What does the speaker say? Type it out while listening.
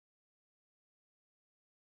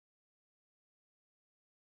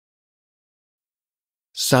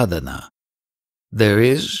Sadhana. There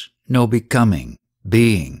is no becoming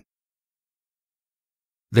being.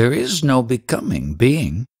 There is no becoming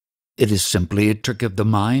being. It is simply a trick of the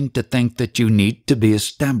mind to think that you need to be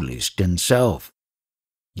established in self.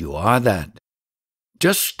 You are that.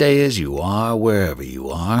 Just stay as you are wherever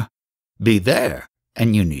you are. Be there,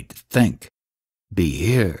 and you need to think. Be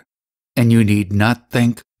here, and you need not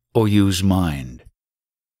think or use mind.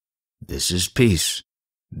 This is peace.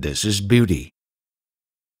 This is beauty.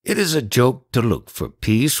 It is a joke to look for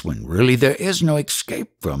peace when really there is no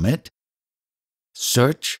escape from it.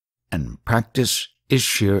 Search and practice is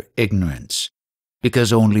sheer ignorance,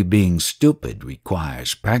 because only being stupid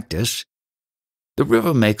requires practice. The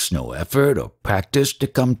river makes no effort or practice to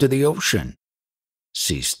come to the ocean.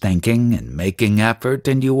 Cease thinking and making effort,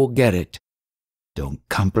 and you will get it. Don't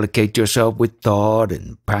complicate yourself with thought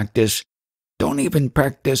and practice. Don't even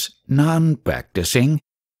practice non-practicing.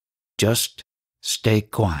 Just stay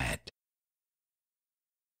quiet.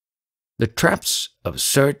 The traps of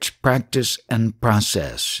search, practice, and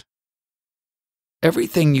process.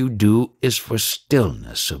 Everything you do is for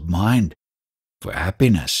stillness of mind, for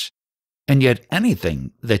happiness, and yet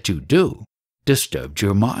anything that you do disturbs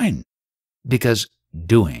your mind, because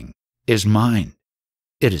doing is mind.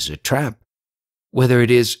 It is a trap, whether it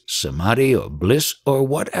is samadhi or bliss or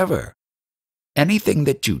whatever. Anything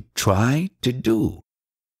that you try to do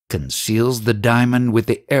conceals the diamond with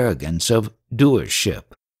the arrogance of doership.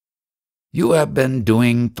 You have been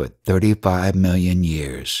doing for 35 million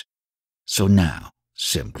years, so now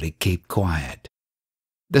simply keep quiet.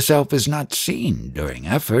 The self is not seen during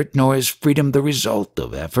effort, nor is freedom the result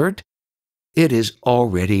of effort. It is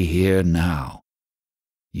already here now.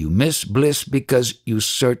 You miss bliss because you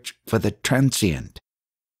search for the transient,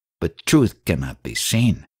 but truth cannot be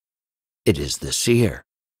seen. It is the seer.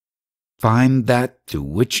 Find that through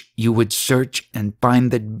which you would search and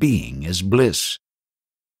find that being is bliss.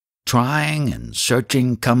 Trying and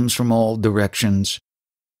searching comes from all directions,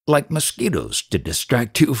 like mosquitoes to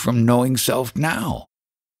distract you from knowing self now.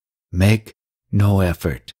 Make no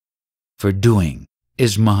effort, for doing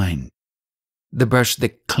is mind. The brush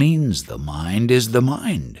that cleans the mind is the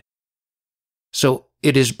mind. So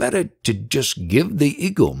it is better to just give the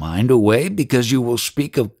ego mind away, because you will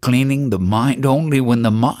speak of cleaning the mind only when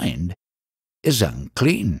the mind is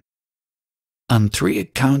unclean. On 3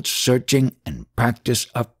 accounts, searching and practice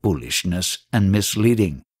are foolishness and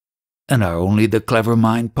misleading, and are only the clever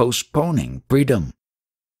mind postponing freedom.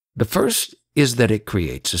 The first is that it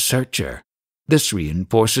creates a searcher. This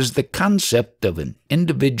reinforces the concept of an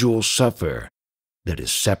individual sufferer that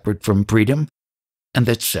is separate from freedom, and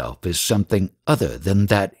that self is something other than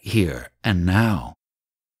that here and now.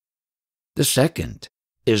 The second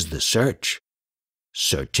is the search.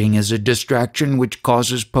 Searching is a distraction which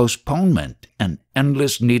causes postponement and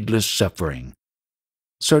endless needless suffering.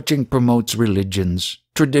 Searching promotes religions,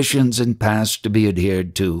 traditions, and paths to be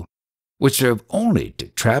adhered to, which serve only to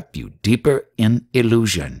trap you deeper in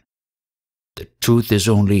illusion. The truth is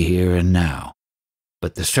only here and now,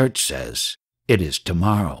 but the search says it is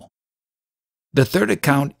tomorrow. The third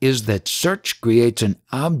account is that search creates an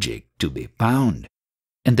object to be found,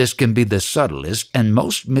 and this can be the subtlest and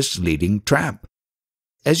most misleading trap.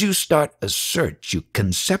 As you start a search, you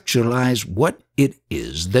conceptualize what it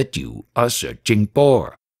is that you are searching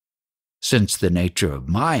for. Since the nature of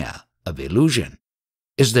Maya, of illusion,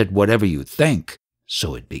 is that whatever you think,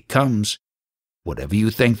 so it becomes. Whatever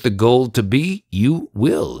you think the goal to be, you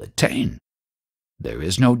will attain. There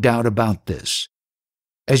is no doubt about this.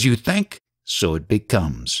 As you think, so it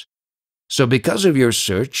becomes. So because of your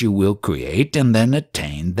search, you will create and then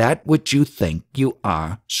attain that which you think you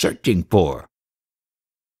are searching for.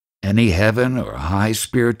 Any heaven or high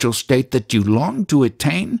spiritual state that you long to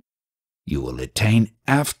attain, you will attain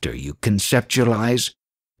after you conceptualize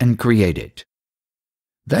and create it.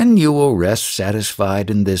 Then you will rest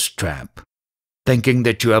satisfied in this trap, thinking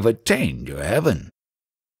that you have attained your heaven.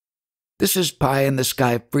 This is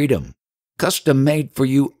pie-in-the-sky freedom, custom-made for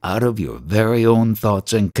you out of your very own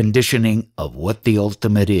thoughts and conditioning of what the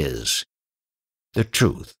ultimate is. The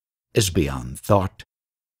truth is beyond thought,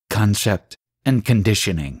 concept, and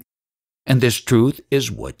conditioning, and this truth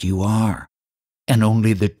is what you are, and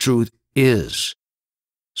only the truth is.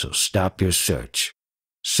 So stop your search.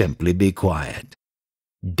 Simply be quiet.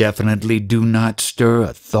 Definitely do not stir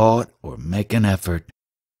a thought or make an effort,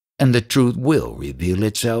 and the truth will reveal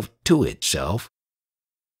itself to itself.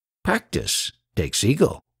 Practice takes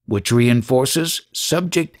ego, which reinforces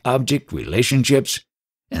subject-object relationships,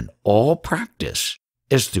 and all practice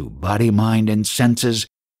is through body, mind, and senses,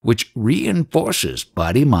 which reinforces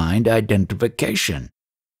body-mind identification.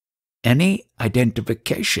 Any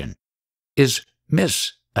identification is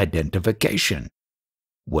misidentification.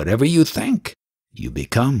 Whatever you think, you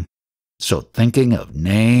become. So thinking of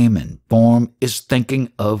name and form is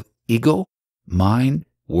thinking of ego, mind,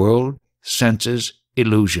 world, senses,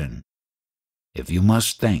 illusion. If you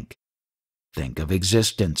must think of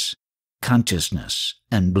existence, consciousness,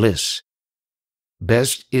 and bliss.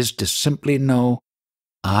 Best is to simply know,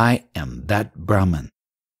 I am that Brahman.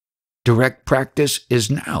 Direct practice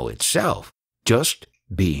is now itself, just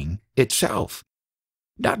being itself.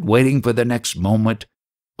 Not waiting for the next moment,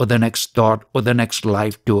 or the next thought, or the next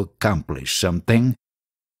life to accomplish something.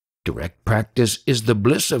 Direct practice is the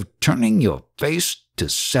bliss of turning your face to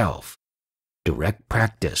self. Direct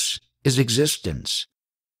practice is existence.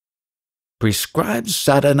 Prescribed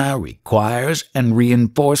sadhana requires and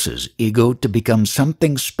reinforces ego to become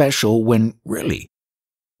something special when really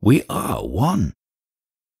we are one.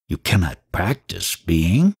 You cannot practice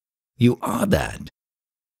being. You are that.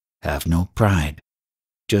 Have no pride.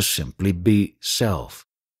 Just simply be self.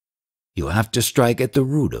 You have to strike at the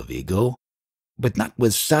root of ego, but not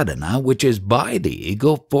with sadhana, which is by the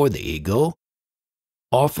ego for the ego.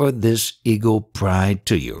 Offer this ego pride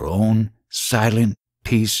to your own silent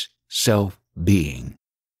peace self-being.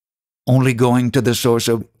 Only going to the source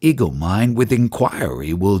of ego mind with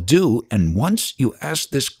inquiry will do, and once you ask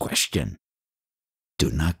this question, do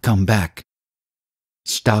not come back.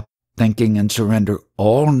 Stop thinking and surrender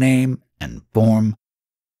all name and form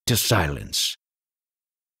to silence.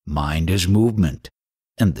 Mind is movement,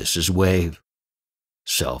 and this is wave.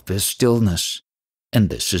 Self is stillness, and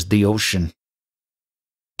this is the ocean.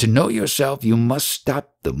 To know yourself, you must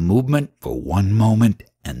stop the movement for one moment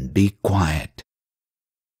and be quiet.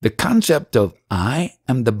 The concept of I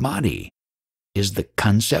am the body is the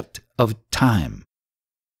concept of time.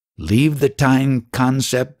 Leave the time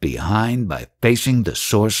concept behind by facing the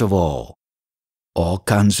source of all. All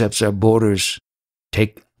concepts are borders.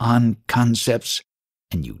 Take on concepts,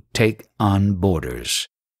 and you take on borders.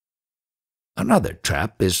 Another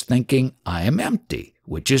trap is thinking I am empty,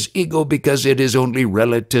 which is ego because it is only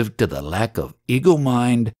relative to the lack of ego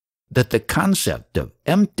mind that the concept of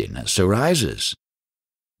emptiness arises.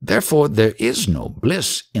 Therefore, there is no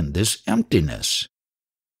bliss in this emptiness.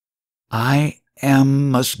 I am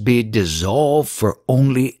must be dissolved for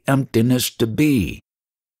only emptiness to be.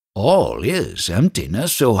 All is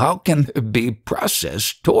emptiness, so how can there be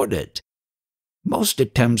process toward it? Most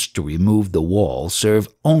attempts to remove the wall serve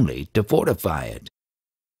only to fortify it.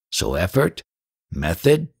 So effort,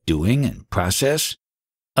 method, doing, and process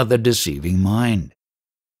are the deceiving mind.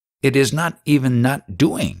 It is not even not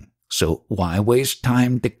doing, so why waste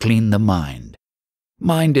time to clean the mind?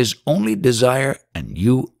 Mind is only desire, and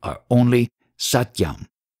you are only satyam.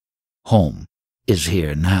 Home is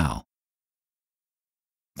here now.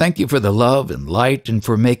 Thank you for the love and light and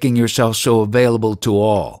for making yourself so available to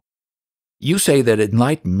all. You say that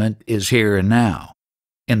enlightenment is here and now.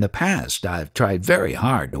 In the past, I've tried very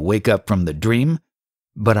hard to wake up from the dream,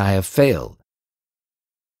 but I have failed.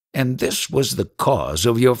 And this was the cause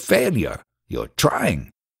of your failure, your trying.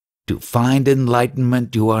 To find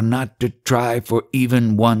enlightenment, you are not to try for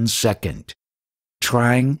even 1 second.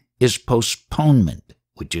 Trying is postponement,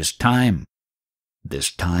 which is time.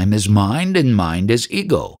 This time is mind, and mind is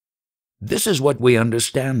ego. This is what we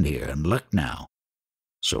understand here in Lucknow.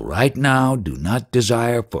 So right now, do not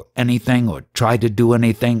desire for anything or try to do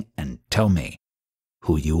anything, and tell me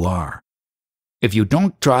who you are. If you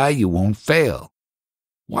don't try, you won't fail.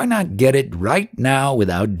 Why not get it right now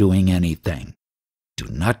without doing anything? Do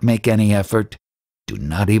not make any effort. Do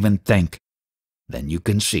not even think. Then you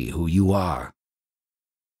can see who you are.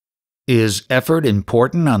 Is effort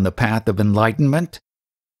important on the path of enlightenment?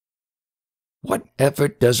 What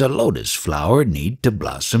effort does a lotus flower need to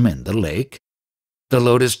blossom in the lake? The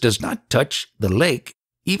lotus does not touch the lake,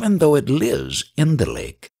 even though it lives in the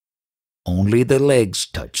lake. Only the legs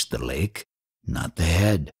touch the lake, not the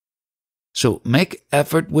head. So make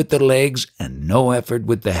effort with the legs and no effort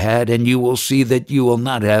with the head, and you will see that you will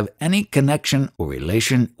not have any connection or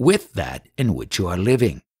relation with that in which you are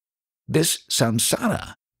living. This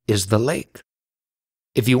samsara is the lake.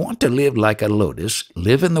 If you want to live like a lotus,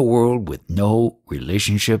 live in the world with no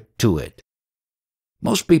relationship to it.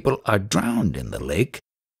 Most people are drowned in the lake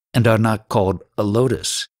and are not called a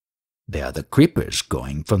lotus. They are the creepers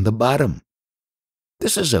going from the bottom.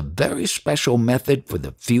 This is a very special method for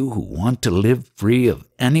the few who want to live free of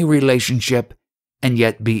any relationship and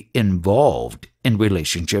yet be involved in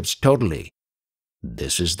relationships totally.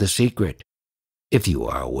 This is the secret. If you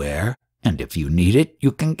are aware, and if you need it,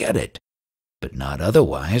 you can get it, but not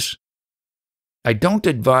otherwise. I don't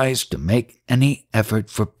advise to make any effort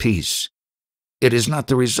for peace. It is not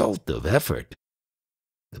the result of effort.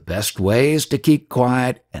 The best way is to keep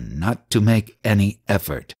quiet and not to make any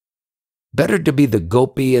effort. Better to be the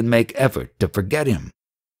gopi and make effort to forget him.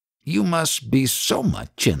 You must be so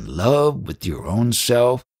much in love with your own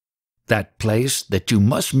self, that place, that you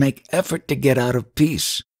must make effort to get out of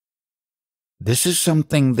peace. This is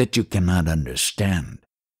something that you cannot understand.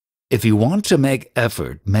 If you want to make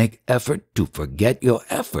effort to forget your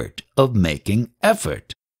effort of making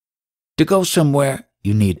effort. To go somewhere,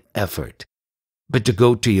 you need effort. But to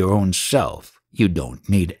go to your own self, you don't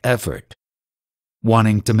need effort.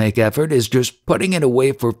 Wanting to make effort is just putting it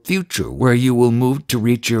away for future where you will move to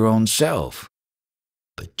reach your own self.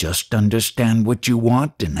 But just understand what you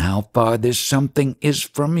want and how far this something is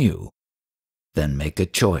from you. Then make a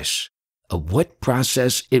choice of what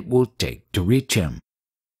process it will take to reach him.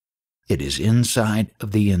 It is inside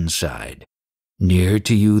of the inside, nearer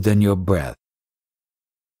to you than your breath.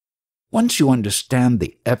 Once you understand,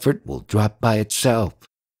 the effort will drop by itself.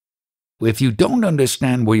 If you don't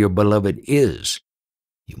understand where your beloved is,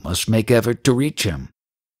 you must make effort to reach him.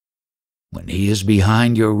 When he is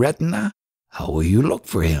behind your retina, how will you look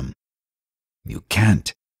for him? You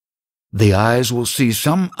can't. The eyes will see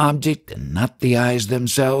some object and not the eyes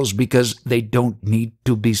themselves because they don't need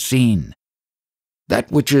to be seen.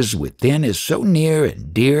 That which is within is so near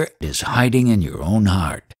and dear is hiding in your own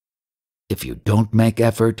heart. If you don't make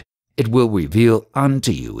effort, it will reveal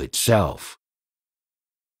unto you itself.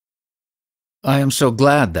 I am so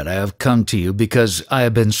glad that I have come to you because I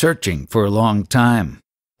have been searching for a long time.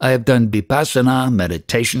 I have done vipassana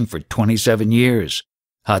meditation for 27 years,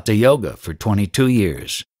 hatha yoga for 22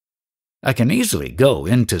 years. I can easily go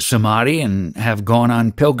into samadhi and have gone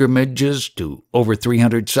on pilgrimages to over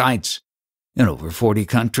 300 sites in over 40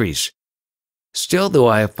 countries. Still, though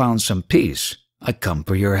I have found some peace, I come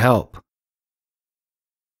for your help.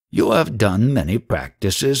 You have done many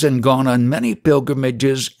practices and gone on many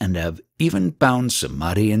pilgrimages and have even found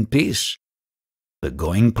samadhi and peace. But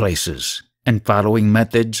going places and following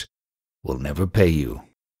methods will never pay you.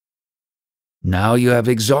 Now you have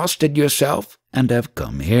exhausted yourself and have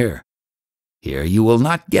come here. Here you will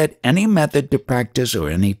not get any method to practice or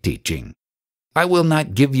any teaching. I will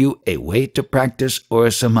not give you a way to practice or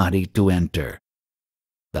a samadhi to enter.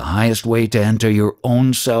 The highest way to enter your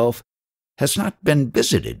own self has not been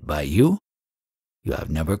visited by you. You have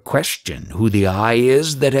never questioned who the I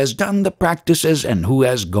is that has done the practices and who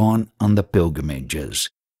has gone on the pilgrimages.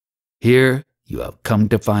 Here you have come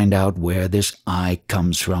to find out where this I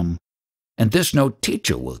comes from, and this no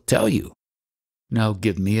teacher will tell you. Now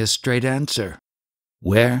give me a straight answer.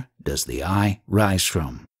 Where does the I rise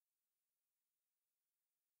from?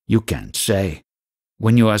 You can't say.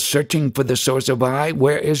 When you are searching for the source of I,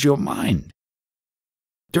 where is your mind?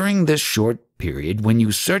 During this short period when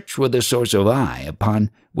you search for the source of I,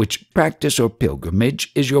 upon which practice or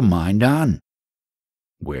pilgrimage is your mind on?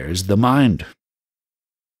 Where is the mind?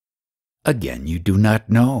 Again, you do not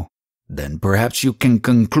know. Then perhaps you can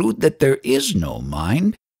conclude that there is no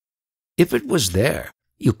mind. If it was there,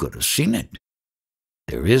 you could have seen it.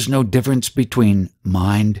 There is no difference between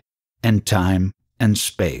mind and time and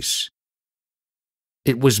space.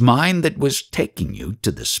 It was mind that was taking you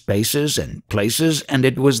to the spaces and places, and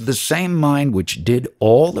it was the same mind which did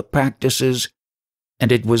all the practices,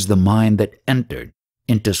 and it was the mind that entered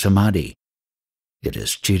into samadhi. It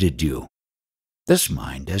has cheated you. This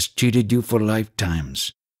mind has cheated you for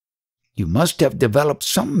lifetimes. You must have developed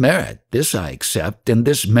some merit, this I accept, and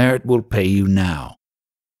this merit will pay you now.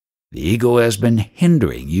 The ego has been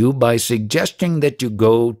hindering you by suggesting that you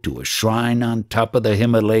go to a shrine on top of the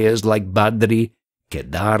Himalayas like Badri,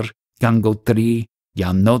 Kedar, Gangotri,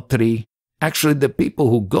 Yamnotri. Actually, the people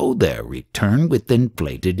who go there return with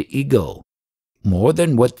inflated ego, more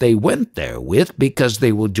than what they went there with, because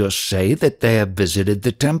they will just say that they have visited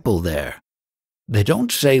the temple there. They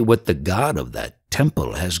don't say what the god of that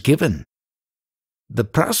temple has given. The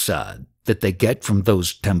prasad that they get from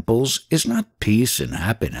those temples is not peace and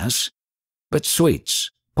happiness, but sweets,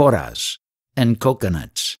 poras, and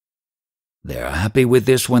coconuts. They are happy with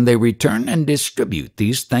this when they return and distribute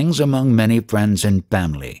these things among many friends and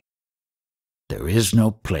family. There is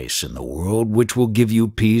no place in the world which will give you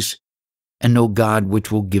peace, and no God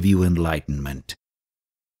which will give you enlightenment.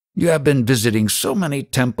 You have been visiting so many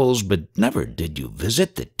temples, but never did you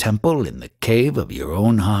visit the temple in the cave of your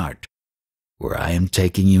own heart, where I am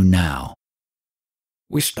taking you now.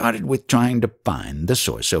 We started with trying to find the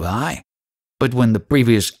source of I, but when the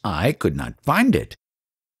previous I could not find it,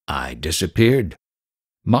 I disappeared.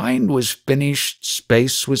 Mind was finished,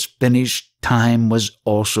 space was finished, time was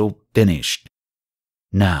also finished.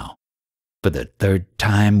 Now, for the third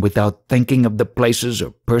time, without thinking of the places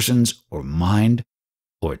or persons or mind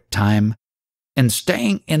or time, and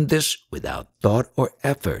staying in this without thought or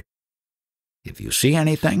effort. If you see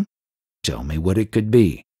anything, tell me what it could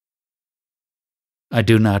be. I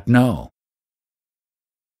do not know.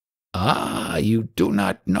 Ah, you do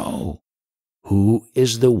not know. Who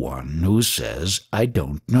is the one who says, I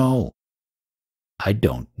don't know? I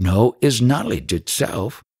don't know is knowledge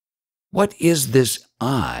itself. What is this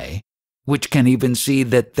I, which can even see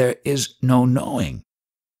that there is no knowing?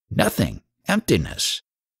 Nothing, emptiness.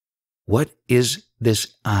 What is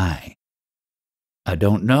this I? I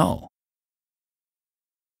don't know.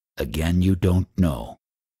 Again, you don't know.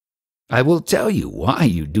 I will tell you why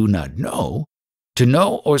you do not know. To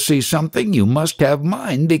know or see something, you must have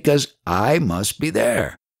mind, because I must be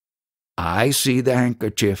there. I see the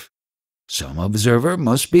handkerchief. Some observer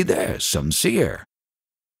must be there, some seer.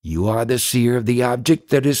 You are the seer of the object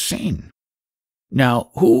that is seen.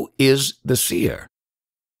 Now, who is the seer?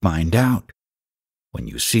 Find out. When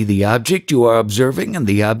you see the object, you are observing, and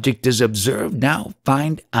the object is observed. Now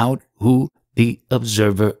find out who the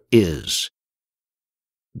observer is.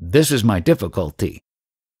 This is my difficulty.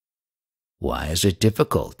 Why is it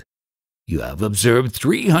difficult? You have observed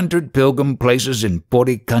 300 pilgrim places in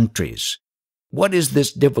 40 countries. What is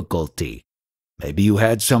this difficulty? Maybe you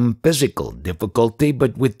had some physical difficulty,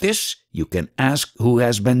 but with this you can ask who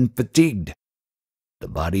has been fatigued. The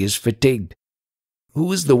body is fatigued.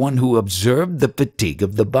 Who is the one who observed the fatigue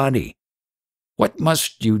of the body? What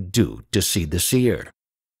must you do to see the seer?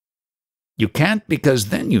 You can't, because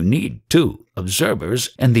then you need two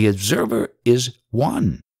observers, and the observer is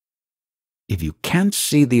one. If you can't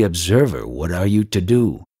see the observer, what are you to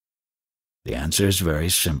do? The answer is very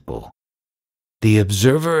simple. The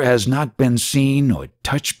observer has not been seen or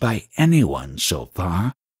touched by anyone so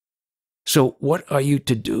far. So what are you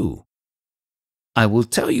to do? I will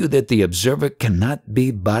tell you that the observer cannot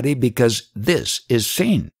be body, because this is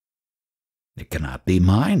seen. It cannot be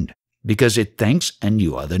mind, because it thinks, and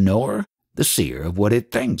you are the knower, the seer of what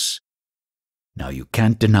it thinks. Now you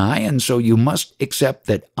can't deny, and so you must accept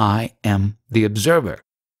that I am the observer.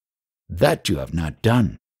 That you have not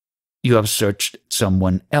done. You have searched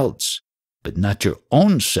someone else, but not your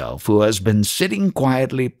own self, who has been sitting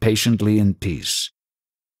quietly, patiently in peace.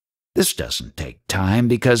 This doesn't take time,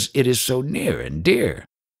 because it is so near and dear.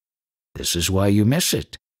 This is why you miss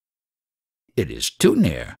it. It is too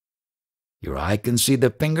near. Your eye can see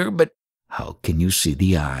the finger, but how can you see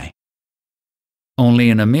the eye? Only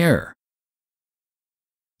in a mirror.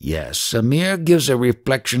 Yes, a mirror gives a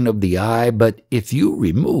reflection of the eye, but if you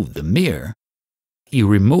remove the mirror, you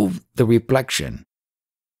remove the reflection.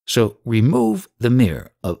 So remove the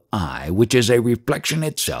mirror of eye, which is a reflection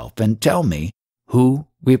itself, and tell me who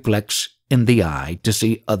reflects in the eye to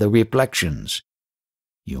see other reflections.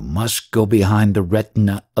 You must go behind the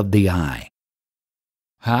retina of the eye.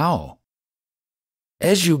 How?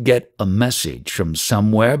 As you get a message from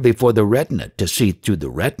somewhere before the retina to see through the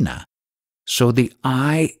retina, so the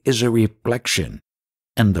eye is a reflection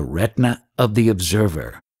and the retina of the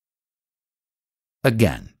observer.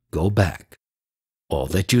 Again, go back. All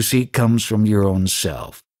that you see comes from your own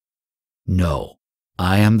self. No,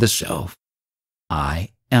 I am the self. I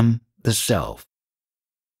am the self.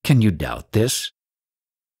 Can you doubt this?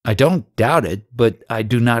 I don't doubt it, but I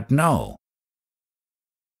do not know.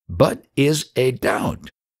 But is a doubt.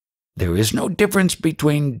 There is no difference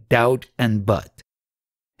between doubt and but.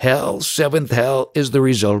 Hell, seventh hell, is the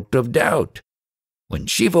result of doubt. When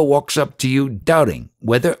Shiva walks up to you doubting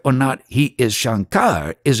whether or not he is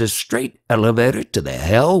Shankar, is a straight elevator to the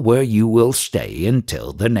hell where you will stay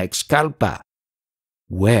until the next kalpa.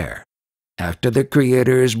 Where, after the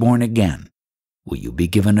Creator is born again, will you be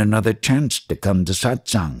given another chance to come to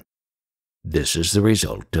satsang? This is the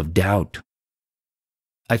result of doubt.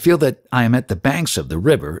 I feel that I am at the banks of the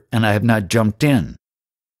river and I have not jumped in.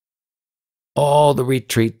 All the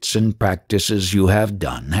retreats and practices you have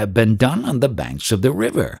done have been done on the banks of the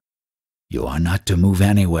river. You are not to move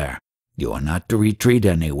anywhere. You are not to retreat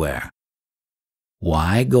anywhere.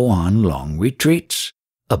 Why go on long retreats?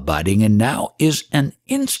 Abiding in now is an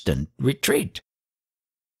instant retreat.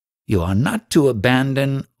 You are not to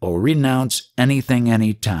abandon or renounce anything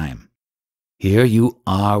any time. Here you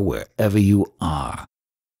are wherever you are.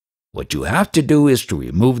 What you have to do is to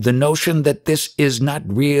remove the notion that this is not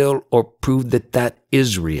real or prove that that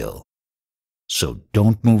is real. So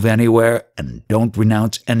don't move anywhere and don't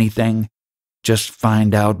renounce anything. Just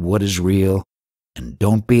find out what is real and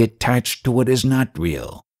don't be attached to what is not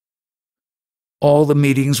real. All the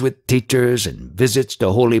meetings with teachers and visits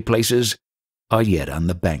to holy places are yet on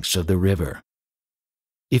the banks of the river.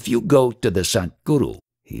 If you go to the Satguru,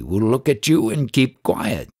 he will look at you and keep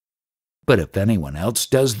quiet. But if anyone else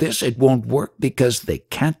does this, it won't work because they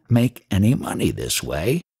can't make any money this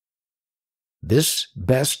way. This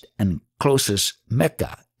best and closest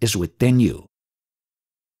Mecca is within you.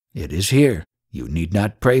 It is here. You need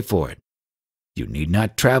not pray for it. You need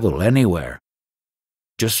not travel anywhere.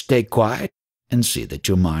 Just stay quiet and see that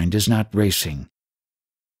your mind is not racing.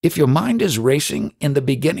 If your mind is racing in the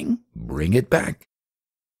beginning, bring it back.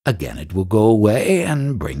 Again it will go away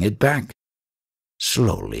and bring it back.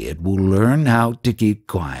 Slowly it will learn how to keep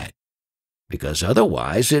quiet, because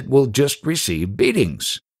otherwise it will just receive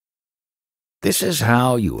beatings. This is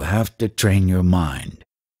how you have to train your mind.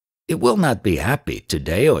 It will not be happy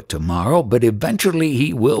today or tomorrow, but eventually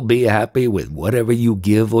he will be happy with whatever you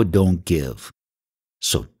give or don't give.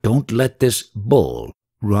 So don't let this bull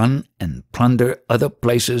run and plunder other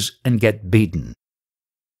places and get beaten.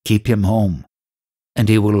 Keep him home, and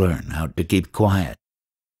he will learn how to keep quiet.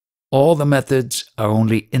 All the methods are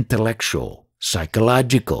only intellectual,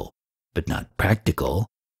 psychological, but not practical.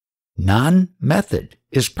 Non-method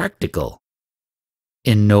is practical.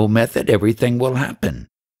 In no method, everything will happen.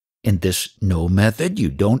 In this no method, you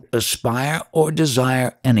don't aspire or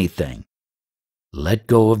desire anything. Let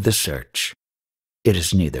go of the search. It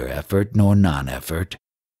is neither effort nor non-effort.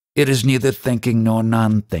 It is neither thinking nor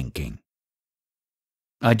non-thinking.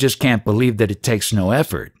 I just can't believe that it takes no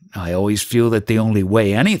effort. I always feel that the only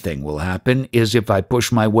way anything will happen is if I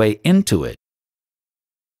push my way into it.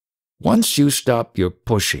 Once you stop your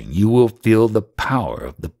pushing, you will feel the power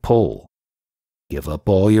of the pull. Give up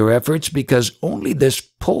all your efforts because only this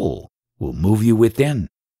pull will move you within.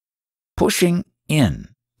 Pushing in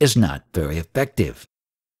is not very effective.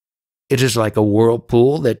 It is like a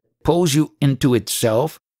whirlpool that pulls you into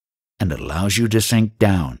itself and allows you to sink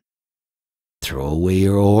down. Throw away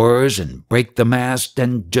your oars and break the mast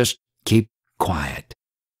and just keep quiet.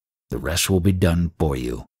 The rest will be done for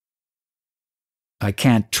you. I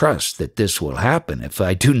can't trust that this will happen if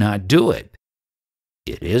I do not do it.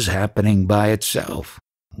 It is happening by itself.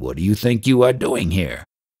 What do you think you are doing here?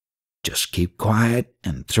 Just keep quiet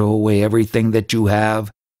and throw away everything that you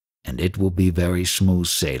have, and it will be very smooth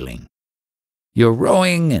sailing. Your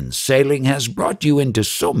rowing and sailing has brought you into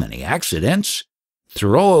so many accidents.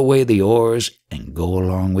 Throw away the oars and go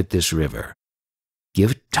along with this river.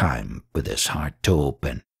 Give time for this heart to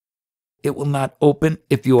open. It will not open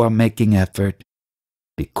if you are making effort.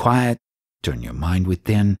 Be quiet, turn your mind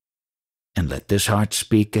within, and let this heart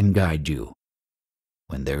speak and guide you.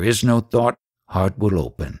 When there is no thought, heart will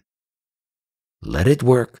open. Let it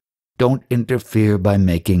work. Don't interfere by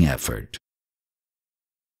making effort.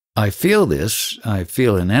 I feel this. I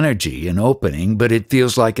feel an energy, an opening, but it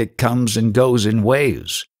feels like it comes and goes in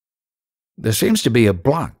waves. There seems to be a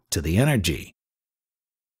block to the energy.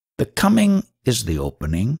 The coming is the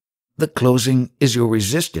opening. The closing is your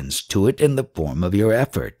resistance to it in the form of your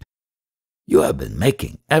effort. You have been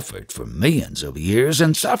making effort for millions of years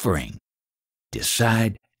and suffering.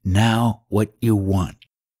 Decide now what you want.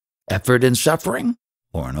 Effort and suffering,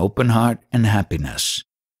 or an open heart and happiness.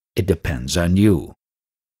 It depends on you.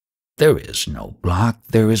 There is no block,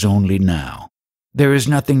 there is only now. There is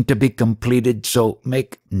nothing to be completed, so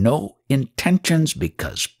make no intentions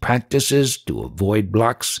because practices to avoid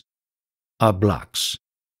blocks are blocks.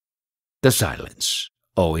 The silence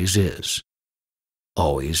always is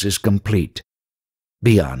complete,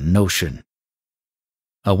 beyond notion.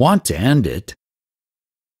 I want to end it.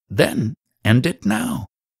 Then end it now.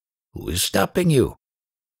 Who is stopping you?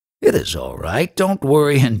 It is all right. Don't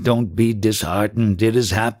worry and don't be disheartened. It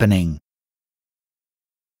is happening.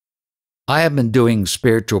 I have been doing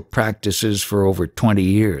spiritual practices for over 20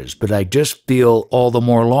 years, but I just feel all the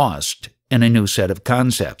more lost in a new set of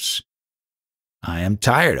concepts. I am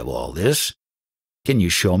tired of all this. Can you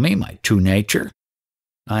show me my true nature?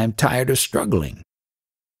 I am tired of struggling.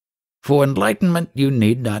 For enlightenment, you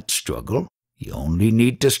need not struggle. You only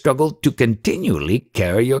need to struggle to continually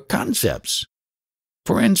carry your concepts.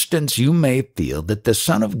 For instance, you may feel that the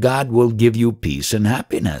Son of God will give you peace and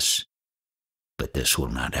happiness. But this will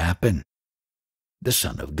not happen. The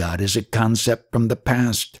Son of God is a concept from the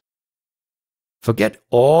past. Forget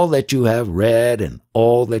all that you have read and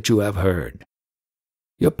all that you have heard.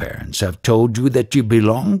 Your parents have told you that you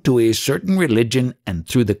belong to a certain religion and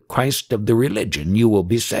through the Christ of the religion you will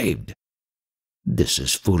be saved. This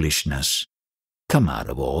is foolishness. Come out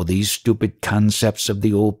of all these stupid concepts of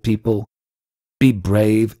the old people. Be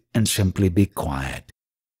brave and simply be quiet.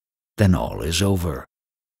 Then all is over.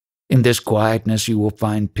 In this quietness you will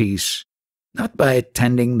find peace, not by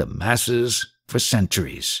attending the masses for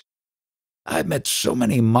centuries. I've met so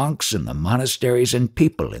many monks in the monasteries and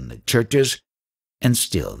people in the churches, and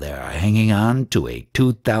still they are hanging on to a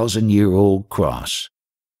 2,000-year-old cross.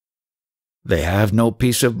 They have no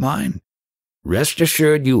peace of mind. Rest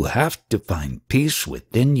assured you have to find peace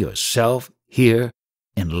within yourself here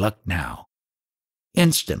in Lucknow.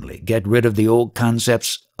 Instantly get rid of the old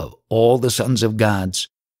concepts of all the sons of gods.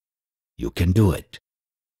 You can do it.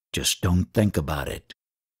 Just don't think about it.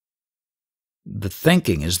 The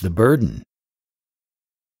thinking is the burden.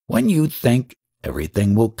 When you think,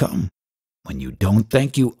 everything will come. When you don't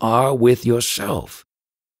think, you are with yourself.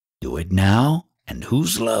 Do it now, and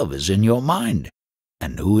whose love is in your mind?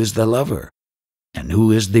 And who is the lover? And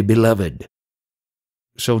who is the beloved?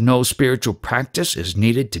 So no spiritual practice is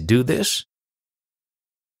needed to do this?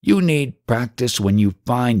 You need practice when you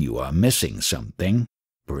find you are missing something.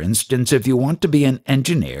 For instance, if you want to be an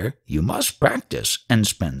engineer, you must practice and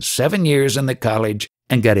spend 7 years in the college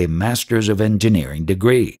and get a Master's of Engineering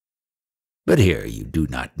degree. But here you do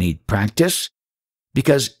not need practice,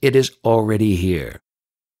 because it is already here.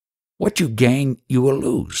 What you gain, you will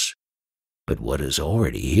lose. But what is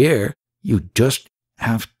already here, you just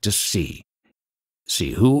have to see.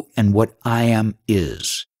 See who and what I am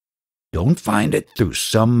is. Don't find it through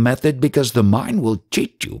some method, because the mind will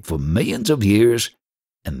cheat you for millions of years,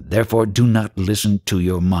 and therefore do not listen to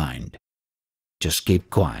your mind. Just keep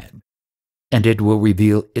quiet, and it will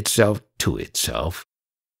reveal itself to itself.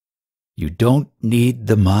 You don't need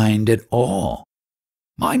the mind at all.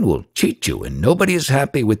 Mind will cheat you, and nobody is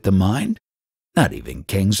happy with the mind, not even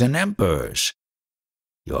kings and emperors.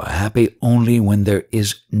 You are happy only when there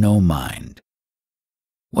is no mind.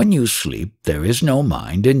 When you sleep, there is no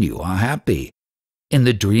mind, and you are happy. In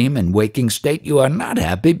the dream and waking state, you are not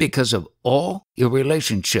happy because of all your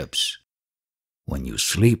relationships. When you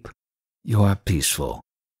sleep, you are peaceful.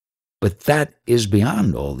 But that is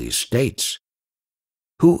beyond all these states.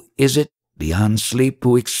 Who is it beyond sleep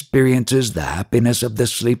who experiences the happiness of the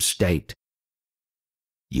sleep state?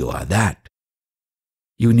 You are that.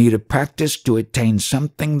 You need a practice to attain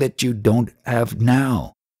something that you don't have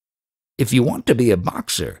now. If you want to be a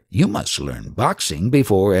boxer, you must learn boxing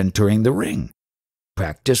before entering the ring.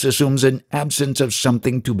 Practice assumes an absence of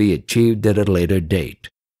something to be achieved at a later date.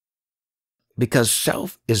 Because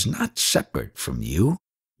self is not separate from you,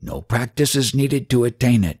 no practice is needed to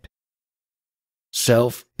attain it.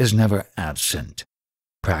 Self is never absent.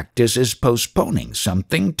 Practice is postponing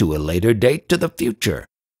something to a later date to the future.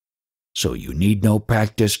 So you need no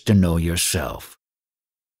practice to know yourself.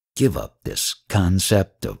 Give up this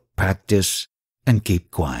concept of practice and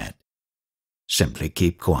keep quiet. Simply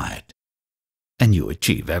keep quiet, and you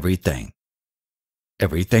achieve everything.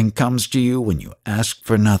 Everything comes to you when you ask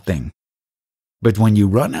for nothing. But when you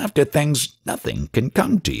run after things, nothing can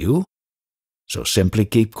come to you. So simply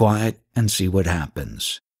keep quiet and see what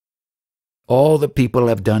happens. All the people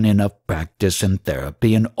have done enough practice and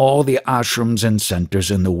therapy in all the ashrams and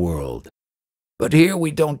centers in the world. But here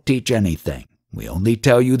we don't teach anything. We only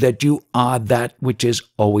tell you that you are that which is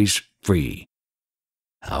always free.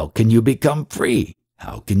 How can you become free?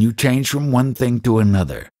 How can you change from one thing to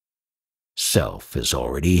another? Self is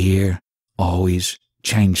already here, always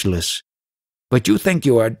changeless. But you think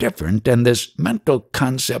you are different, and this mental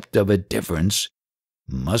concept of a difference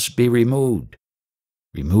must be removed.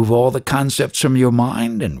 Remove all the concepts from your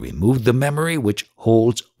mind and remove the memory which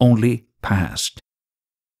holds only past.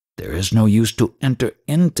 There is no use to enter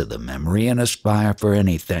into the memory and aspire for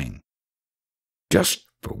anything. Just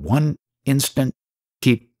for one instant,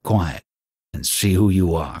 keep quiet and see who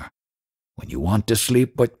you are. When you want to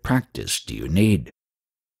sleep, what practice do you need?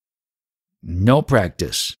 No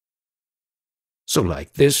practice. So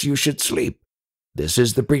like this, you should sleep. This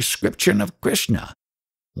is the prescription of Krishna.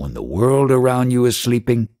 When the world around you is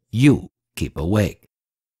sleeping, you keep awake.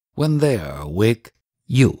 When they are awake,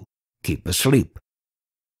 you keep asleep.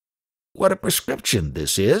 What a prescription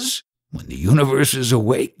this is! When the universe is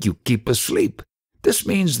awake, you keep asleep. This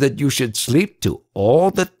means that you should sleep to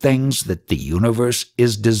all the things that the universe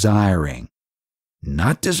is desiring.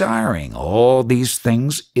 Not desiring all these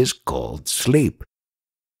things is called sleep.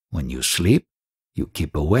 When you sleep, you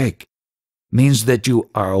keep awake. Means that you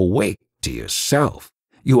are awake to yourself.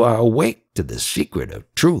 You are awake to the secret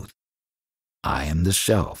of truth. I am the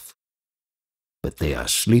self. But they are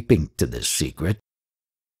sleeping to this secret.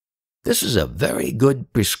 This is a very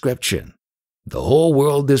good prescription. The whole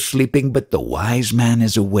world is sleeping, but the wise man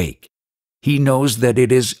is awake. He knows that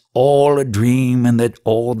it is all a dream and that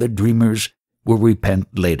all the dreamers will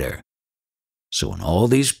repent later. So when all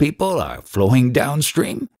these people are flowing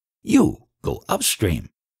downstream, you go upstream.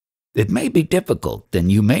 It may be difficult,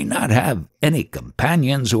 and you may not have any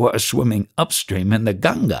companions who are swimming upstream in the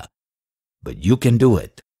Ganga, but you can do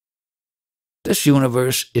it. This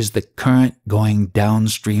universe is the current going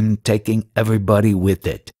downstream, taking everybody with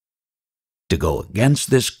it. To go against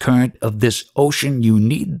this current of this ocean, you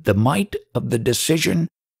need the might of the decision,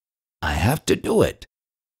 I have to do it.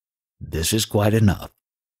 This is quite enough.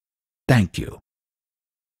 Thank you.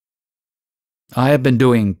 I have been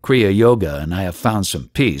doing Kriya Yoga and I have found some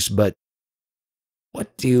peace, but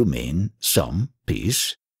what do you mean, some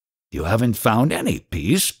peace? You haven't found any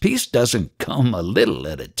peace. Peace doesn't come a little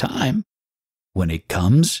at a time. When it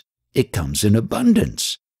comes in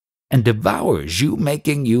abundance and devours you,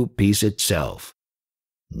 making you peace itself.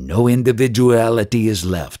 No individuality is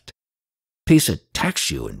left. Peace attacks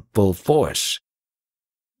you in full force.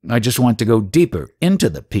 I just want to go deeper into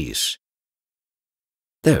the peace.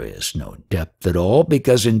 There is no depth at all,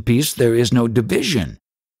 because in peace there is no division.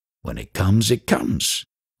 When it comes, it comes.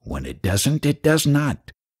 When it doesn't, it does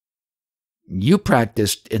not. You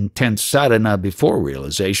practiced intense sadhana before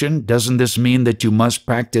realization. Doesn't this mean that you must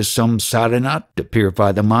practice some sadhana to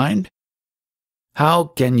purify the mind? How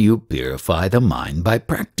can you purify the mind by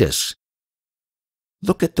practice?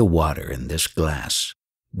 Look at the water in this glass.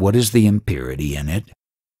 What is the impurity in it?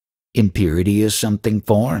 Impurity is something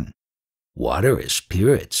foreign. Water is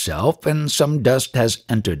pure itself, and some dust has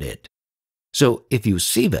entered it. So if you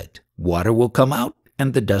sieve it, water will come out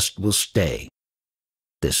and the dust will stay.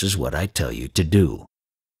 This is what I tell you to do.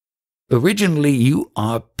 Originally you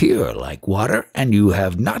are pure like water, and you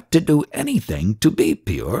have not to do anything to be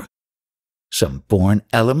pure. Some foreign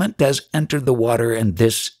element has entered the water, and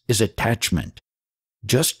this is attachment.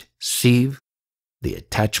 Just sieve the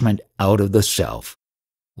attachment out of the self,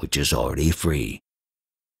 which is already free.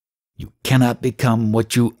 You cannot become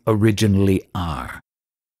what you originally are.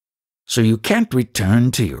 So you can't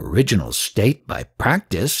return to your original state by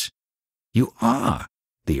practice. You are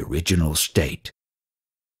the original state.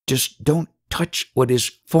 Just don't touch what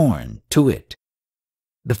is foreign to it.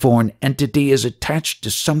 The foreign entity is attached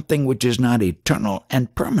to something which is not eternal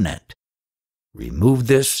and permanent. Remove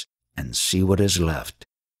this and see what is left.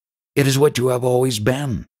 It is what you have always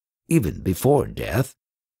been, even before death.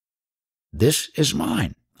 This is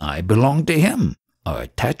mine. I belong to him, are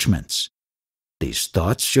attachments. These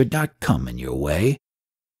thoughts should not come in your way.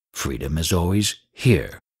 Freedom is always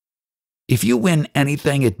here. If you win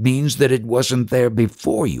anything, it means that it wasn't there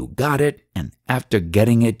before you got it, and after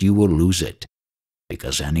getting it, you will lose it.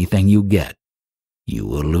 Because anything you get, you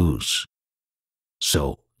will lose.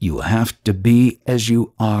 So you have to be as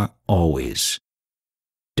you are always.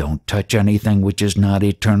 Don't touch anything which is not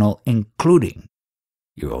eternal, including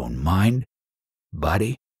your own mind,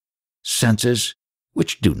 body, senses,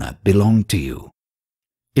 which do not belong to you.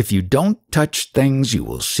 If you don't touch things, you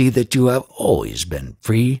will see that you have always been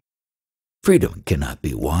free. Freedom cannot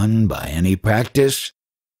be won by any practice.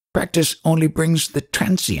 Practice only brings the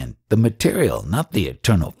transient, the material, not the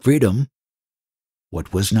eternal freedom.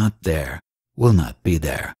 What was not there will not be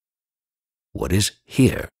there. What is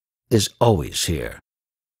here is always here.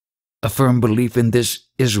 A firm belief in this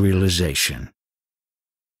is realization.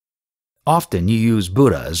 Often you use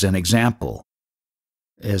Buddha as an example.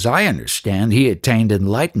 As I understand, he attained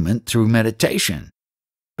enlightenment through meditation,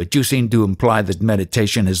 but you seem to imply that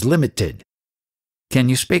meditation is limited. Can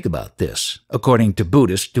you speak about this? According to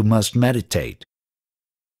Buddhists, you must meditate.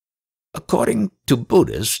 According to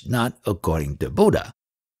Buddhists, not according to Buddha.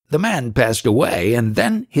 The man passed away, and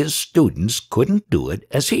then his students couldn't do it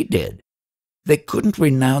as he did. They couldn't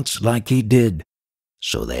renounce like he did,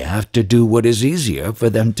 so they have to do what is easier for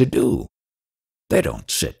them to do. They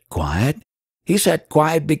don't sit quiet. He sat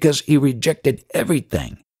quiet because he rejected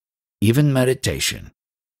everything, even meditation.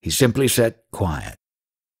 He simply sat quiet.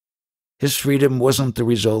 His freedom wasn't the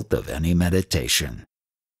result of any meditation.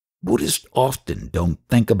 Buddhists often don't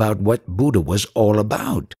think about what Buddha was all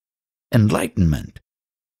about. Enlightenment.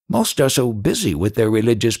 Most are so busy with their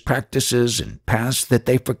religious practices and paths that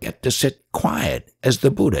they forget to sit quiet as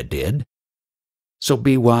the Buddha did. So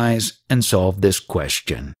be wise and solve this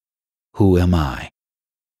question. Who am I?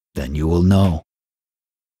 Then you will know.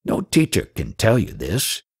 No teacher can tell you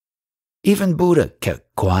this. Even Buddha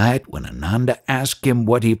kept quiet when Ananda asked him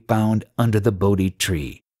what he found under the Bodhi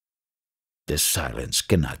tree. This silence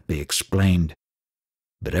cannot be explained.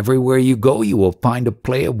 But everywhere you go, you will find a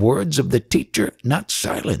play of words of the teacher, not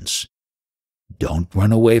silence. Don't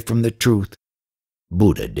run away from the truth.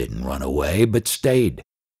 Buddha didn't run away, but stayed.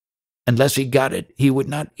 Unless he got it, he would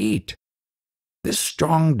not eat. This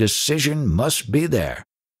strong decision must be there.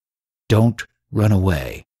 Don't run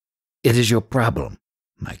away. It is your problem.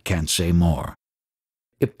 I can't say more.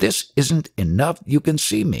 If this isn't enough, you can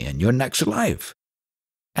see me in your next life.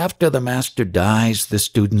 After the master dies, the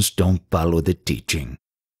students don't follow the teaching.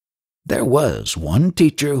 There was one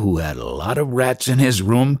teacher who had a lot of rats in his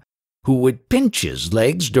room who would pinch his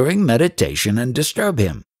legs during meditation and disturb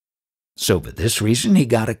him. So for this reason he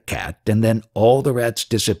got a cat, and then all the rats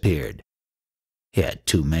disappeared. He had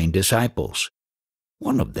two main disciples.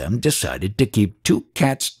 One of them decided to keep two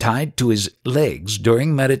cats tied to his legs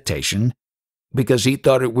during meditation because he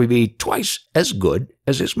thought it would be twice as good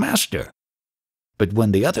as his master. But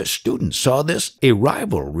when the other students saw this, a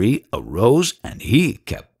rivalry arose, and he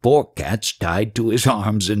kept 4 cats tied to his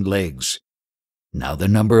arms and legs. Now the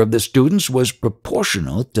number of the students was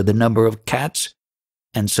proportional to the number of cats,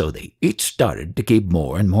 and so they each started to keep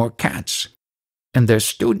more and more cats. And their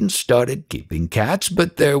students started keeping cats,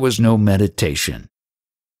 but there was no meditation.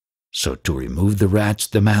 So to remove the rats,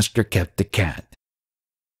 the master kept the cat.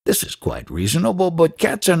 This is quite reasonable, but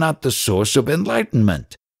cats are not the source of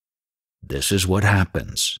enlightenment. This is what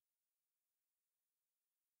happens.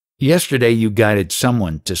 Yesterday you guided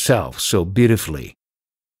someone to self so beautifully.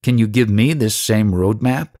 Can you give me this same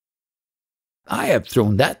roadmap? I have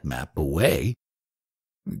thrown that map away.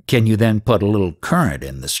 Can you then put a little current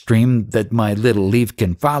in the stream that my little leaf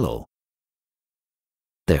can follow?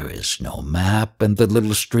 There is no map, and the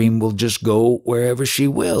little stream will just go wherever she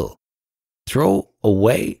will. Throw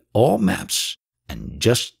away all maps and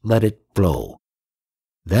just let it flow.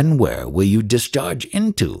 Then where will you discharge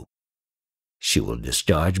into? She will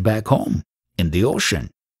discharge back home, in the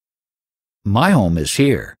ocean. My home is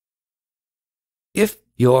here. If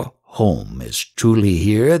your home is truly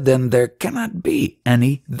here, then there cannot be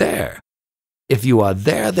any there. If you are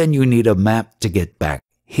there, then you need a map to get back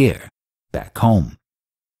here, back home.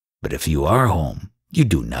 But if you are home, you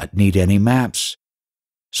do not need any maps.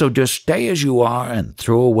 So just stay as you are and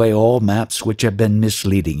throw away all maps which have been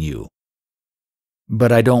misleading you.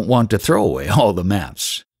 But I don't want to throw away all the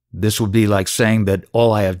maps. This would be like saying that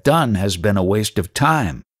all I have done has been a waste of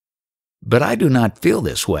time. But I do not feel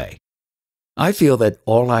this way. I feel that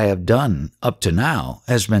all I have done up to now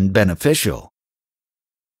has been beneficial.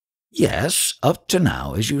 Yes, up to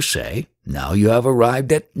now, as you say. Now you have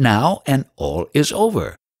arrived at now, and all is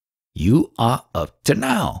over. You are up to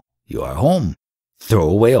now. You are home. Throw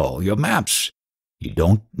away all your maps. You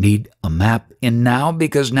don't need a map in now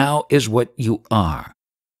because now is what you are.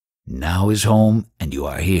 Now is home, and you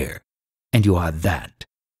are here, and you are that.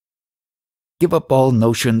 Give up all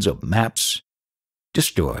notions of maps.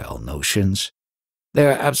 Destroy all notions. They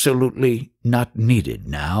are absolutely not needed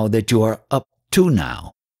now that you are up to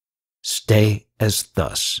now. Stay as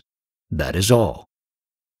thus. That is all.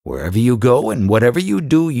 Wherever you go and whatever you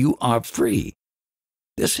do, you are free.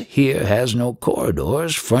 This here has no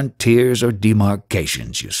corridors, frontiers, or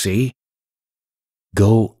demarcations, you see.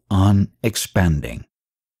 Go on expanding.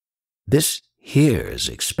 This here is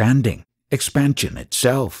expanding, expansion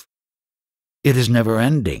itself. It is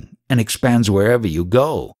never-ending and expands wherever you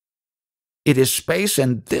go. It is space,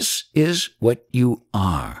 and this is what you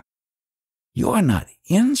are. You are not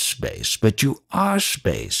in space, but you are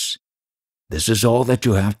space. This is all that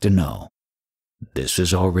you have to know. This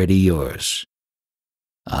is already yours.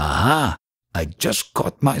 Aha! I just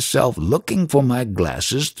caught myself looking for my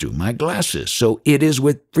glasses through my glasses, so it is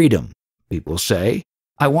with freedom. People say,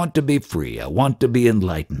 I want to be free, I want to be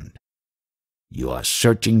enlightened. You are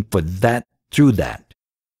searching for that through that.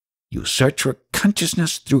 You search for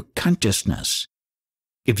consciousness through consciousness.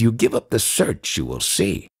 If you give up the search, you will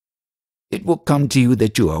see. It will come to you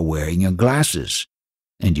that you are wearing your glasses,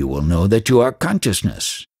 and you will know that you are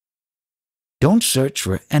consciousness. Don't search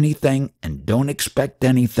for anything and don't expect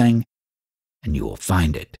anything, and you will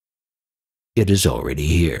find it. It is already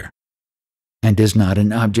here, and is not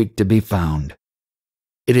an object to be found.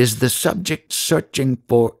 It is the subject searching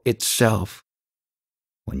for itself.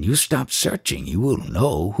 When you stop searching, you will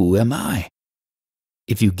know who am I.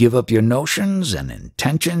 If you give up your notions and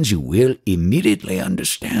intentions, you will immediately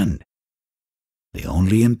understand. The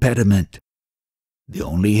only impediment, the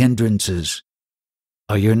only hindrances,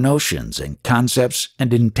 are your notions and concepts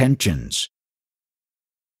and intentions.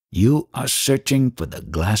 You are searching for the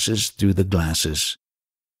glasses through the glasses,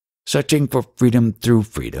 searching for freedom through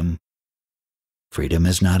freedom. Freedom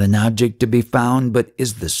is not an object to be found, but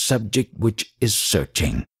is the subject which is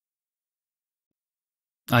searching.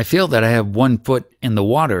 I feel that I have 1 foot in the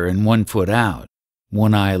water and 1 foot out,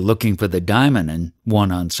 one eye looking for the diamond and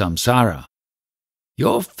one on samsara.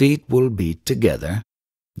 Your feet will be together.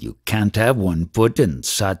 You can't have 1 foot in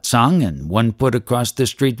satsang and 1 foot across the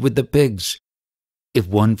street with the pigs. If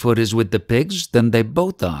 1 foot is with the pigs, then they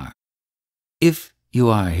both are. If you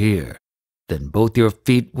are here, then both your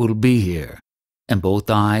feet will be here, and both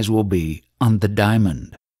eyes will be on the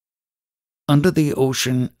diamond. Under the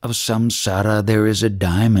ocean of samsara there is a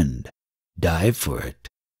diamond. Dive for it.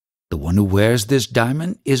 The one who wears this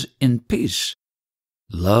diamond is in peace,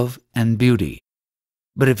 love, and beauty.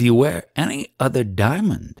 But if you wear any other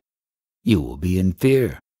diamond, you will be in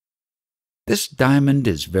fear. This diamond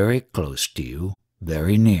is very close to you,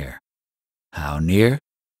 very near. How near?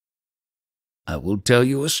 I will tell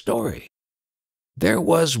you a story. There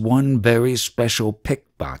was one very special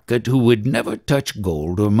pickpocket who would never touch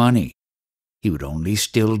gold or money. He would only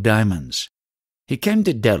steal diamonds. He came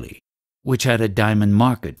to Delhi, which had a diamond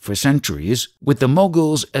market for centuries, with the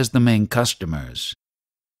Mughals as the main customers.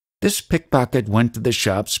 This pickpocket went to the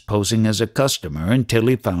shops posing as a customer until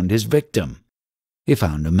he found his victim. He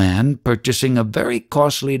found a man purchasing a very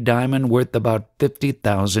costly diamond worth about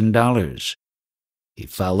 $50,000. He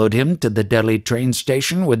followed him to the Delhi train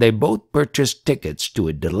station where they both purchased tickets to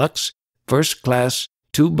a deluxe, first-class,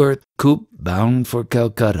 two-berth coupe bound for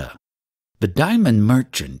Calcutta. The diamond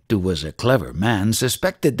merchant, who was a clever man,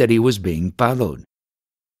 suspected that he was being followed.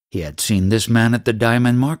 He had seen this man at the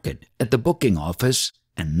diamond market, at the booking office,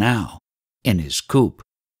 and now, in his coupe.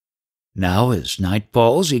 Now, as night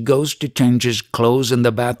falls, he goes to change his clothes in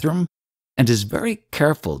the bathroom and is very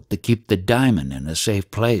careful to keep the diamond in a safe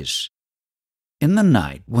place. In the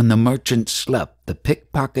night, when the merchant slept, the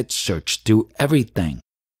pickpocket searched through everything,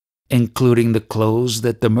 including the clothes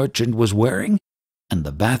that the merchant was wearing and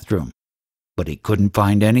the bathroom, but he couldn't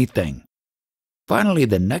find anything. Finally,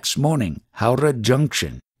 the next morning, Howrah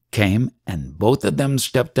Junction came and both of them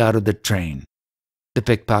stepped out of the train. The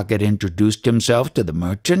pickpocket introduced himself to the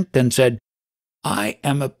merchant and said, "I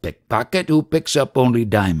am a pickpocket who picks up only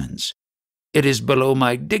diamonds. It is below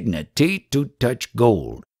my dignity to touch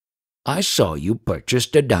gold. I saw you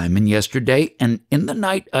purchased a diamond yesterday, and in the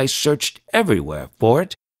night I searched everywhere for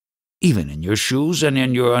it, even in your shoes and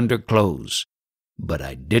in your underclothes. But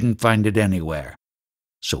I didn't find it anywhere.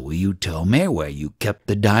 So will you tell me where you kept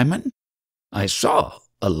the diamond? I saw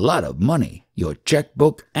a lot of money, your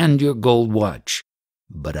checkbook, and your gold watch,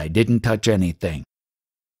 but I didn't touch anything."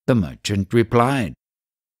 The merchant replied,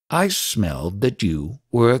 "I smelled that you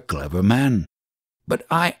were a clever man, but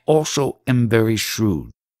I also am very shrewd.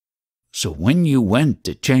 So when you went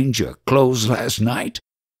to change your clothes last night,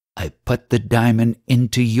 I put the diamond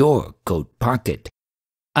into your coat pocket.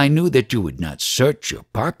 I knew that you would not search your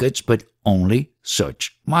pockets, but only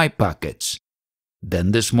search my pockets.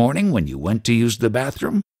 Then this morning, when you went to use the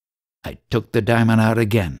bathroom, I took the diamond out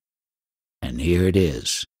again, and here it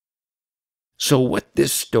is." So what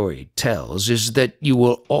this story tells is that you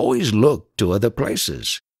will always look to other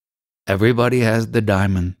places. Everybody has the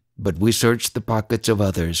diamond, but we search the pockets of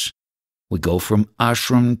others. We go from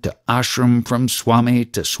ashram to ashram, from swami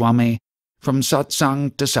to swami, from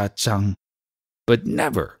satsang to satsang. But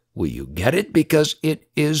never will you get it because it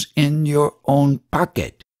is in your own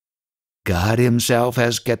pocket. God himself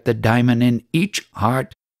has kept the diamond in each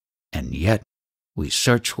heart, and yet we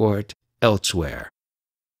search for it elsewhere.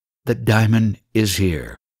 The diamond is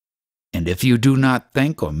here, and if you do not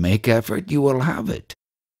think or make effort, you will have it.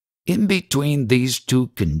 In between these two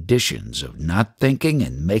conditions of not thinking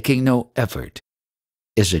and making no effort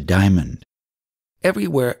is a diamond.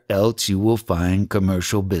 Everywhere else you will find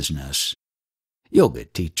commercial business. Yoga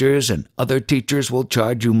teachers and other teachers will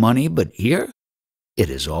charge you money, but here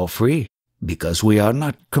it is all free because we are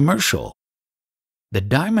not commercial. The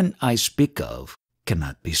diamond I speak of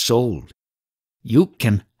cannot be sold. You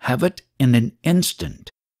can have it in an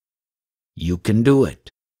instant. You can do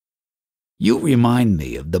it. You remind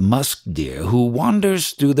me of the musk deer who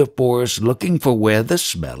wanders through the forest looking for where the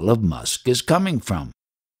smell of musk is coming from,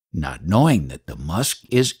 not knowing that the musk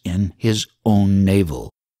is in his own navel.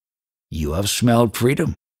 You have smelled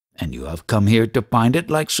freedom, and you have come here to find it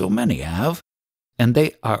like so many have, and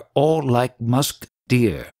they are all like musk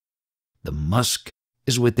deer. The musk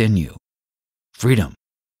is within you. Freedom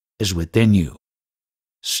is within you.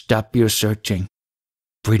 Stop your searching.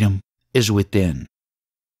 Freedom is within.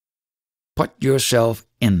 Put yourself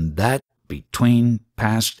in that between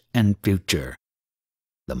past and future.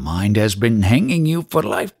 The mind has been hanging you for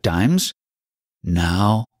lifetimes.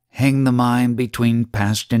 Now hang the mind between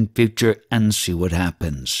past and future and see what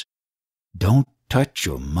happens. Don't touch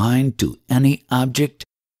your mind to any object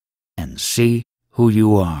and see who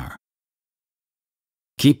you are.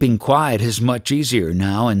 Keeping quiet is much easier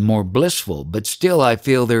now and more blissful, but still I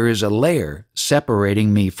feel there is a layer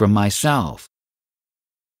separating me from myself.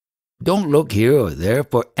 Don't look here or there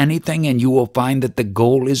for anything and you will find that the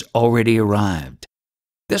goal is already arrived.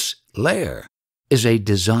 This layer is a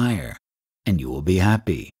desire, and you will be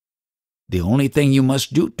happy. The only thing you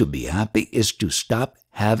must do to be happy is to stop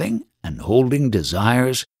having and holding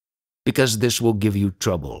desires, because this will give you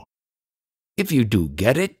trouble. If you do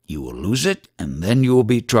get it, you will lose it, and then you will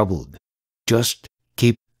be troubled. Just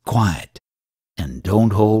keep quiet and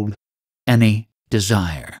don't hold any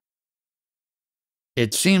desire.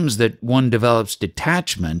 It seems that one develops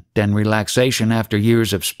detachment and relaxation after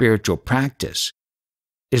years of spiritual practice.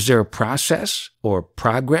 Is there a process or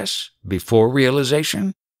progress before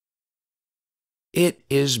realization? It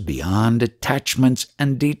is beyond attachments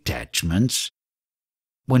and detachments.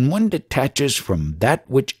 When one detaches from that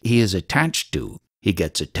which he is attached to, he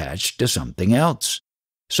gets attached to something else.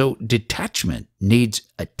 So detachment needs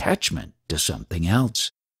attachment to something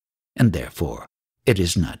else, and therefore it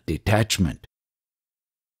is not detachment.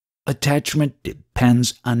 Attachment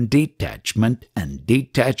depends on detachment, and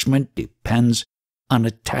detachment depends on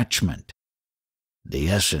attachment. The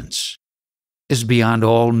essence is beyond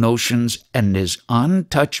all notions and is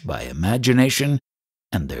untouched by imagination,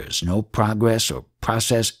 and there is no progress or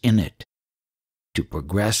process in it. To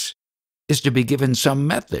progress is to be given some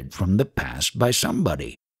method from the past by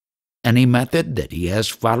somebody. Any method that he has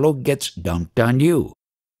followed gets dumped on you,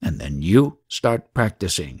 and then you start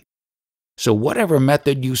practicing. So whatever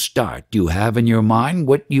method you start, you have in your mind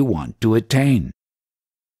what you want to attain.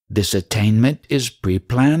 This attainment is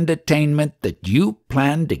pre-planned attainment that you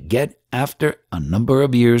plan to get after a number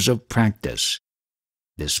of years of practice.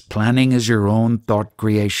 This planning is your own thought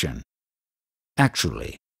creation.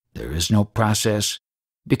 Actually, there is no process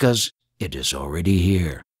because it is already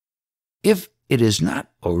here. If it is not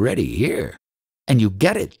already here, and you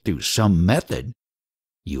get it through some method,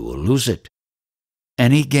 you will lose it.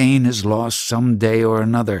 Any gain is lost some day or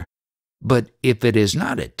another, but if it is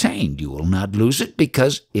not attained, you will not lose it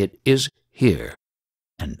because it is here,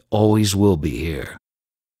 and always will be here.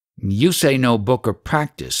 You say no book or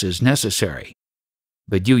practice is necessary,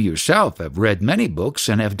 but you yourself have read many books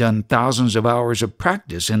and have done thousands of hours of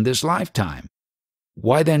practice in this lifetime.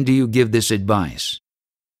 Why then do you give this advice?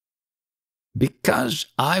 Because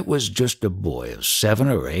I was just a boy of 7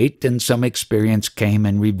 or 8 and some experience came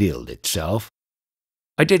and revealed itself.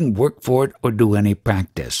 I didn't work for it or do any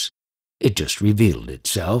practice. It just revealed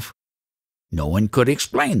itself. No one could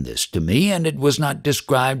explain this to me, and it was not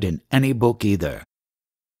described in any book either.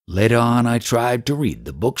 Later on, I tried to read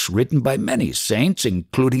the books written by many saints,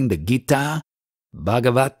 including the Gita,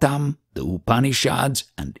 Bhagavatam, the Upanishads,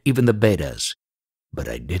 and even the Vedas. But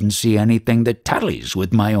I didn't see anything that tallies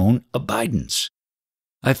with my own abidance.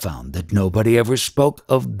 I found that nobody ever spoke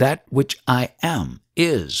of that which I am,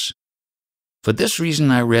 is. For this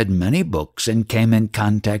reason I read many books and came in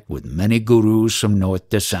contact with many gurus from north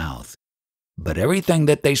to south. But everything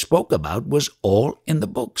that they spoke about was all in the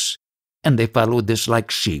books, and they followed this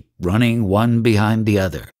like sheep, running one behind the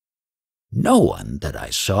other. No one that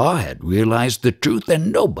I saw had realized the truth,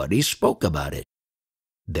 and nobody spoke about it.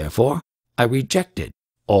 Therefore, I rejected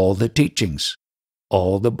all the teachings,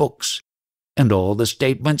 all the books, and all the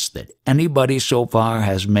statements that anybody so far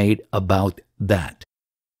has made about that.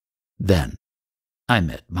 Then I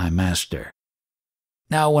met my master.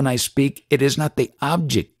 Now when I speak, it is not the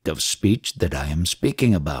object of speech that I am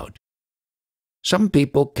speaking about. Some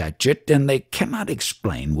people catch it and they cannot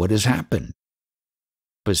explain what has happened.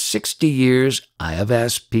 For 60 years I have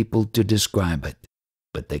asked people to describe it,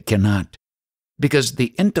 but they cannot. Because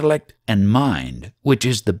the intellect and mind, which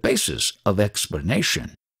is the basis of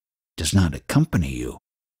explanation, does not accompany you.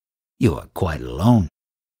 You are quite alone.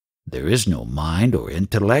 There is no mind or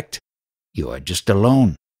intellect. You are just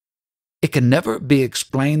alone. It can never be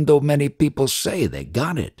explained, though many people say they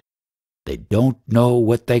got it. They don't know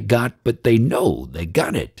what they got, but they know they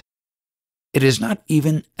got it. It is not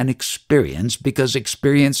even an experience, because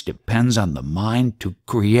experience depends on the mind to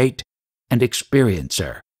create an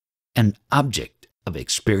experiencer, an object of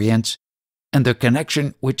experience, and the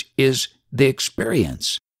connection which is the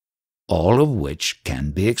experience, all of which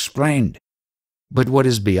can be explained. But what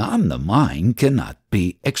is beyond the mind cannot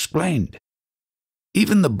be explained.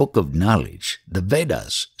 Even the book of knowledge, the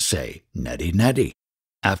Vedas, say neti neti,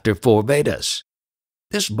 after 4 Vedas.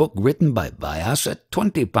 This book, written by Vyasa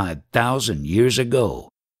 25,000 years ago,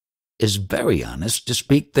 is very honest to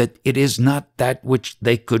speak that it is not that which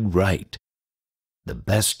they could write. The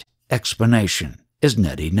best explanation is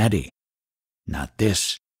neti neti. Not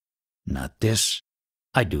this,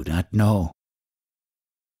 I do not know.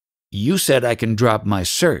 You said I can drop my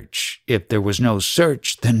search. If there was no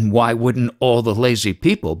search, then why wouldn't all the lazy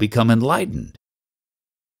people become enlightened?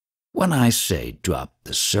 When I say drop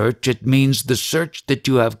the search, it means the search that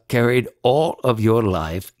you have carried all of your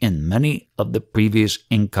life in many of the previous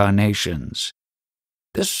incarnations.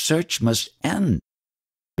 This search must end,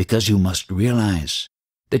 because you must realize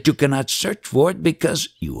that you cannot search for it because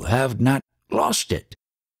you have not lost it.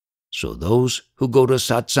 So those who go to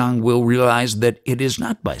satsang will realize that it is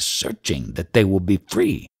not by searching that they will be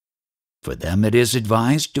free. For them it is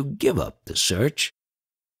advised to give up the search.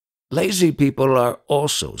 Lazy people are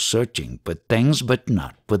also searching for things, but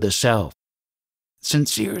not for the self.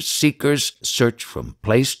 Sincere seekers search from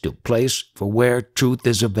place to place for where truth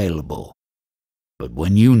is available. But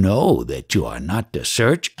when you know that you are not to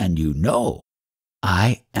search, and you know,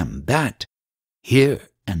 I am that, here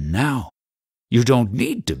and now, you don't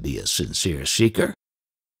need to be a sincere seeker,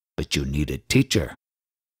 but you need a teacher.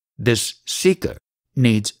 This seeker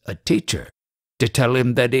needs a teacher to tell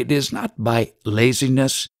him that it is not by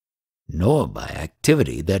laziness nor by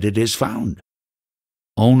activity that it is found.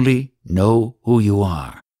 Only know who you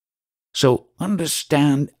are. So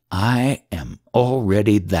understand I am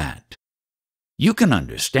already that. You can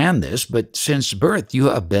understand this, but since birth you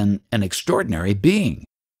have been an extraordinary being.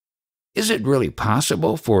 Is it really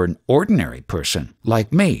possible for an ordinary person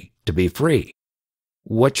like me to be free?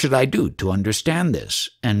 What should I do to understand this,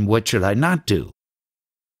 and what should I not do?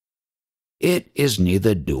 It is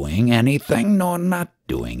neither doing anything nor not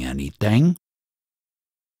doing anything.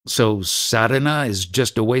 So sadhana is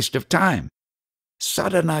just a waste of time.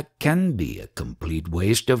 Sadhana can be a complete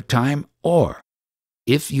waste of time, or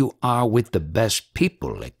if you are with the best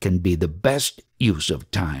people, it can be the best use of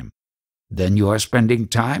time. Then you are spending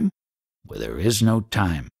time where there is no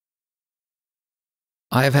time.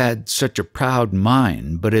 I have had such a proud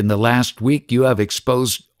mind, but in the last week you have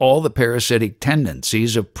exposed all the parasitic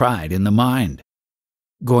tendencies of pride in the mind.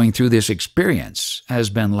 Going through this experience has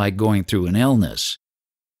been like going through an illness,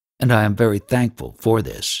 and I am very thankful for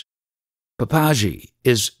this. Papaji,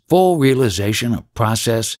 is full realization a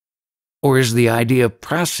process, or is the idea of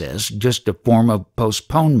process just a form of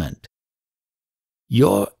postponement?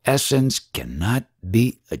 Your essence cannot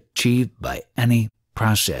be achieved by any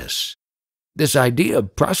process. This idea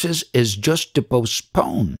of process is just to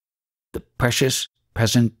postpone the precious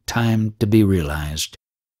present time to be realized.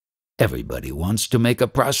 Everybody wants to make a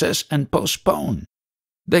process and postpone.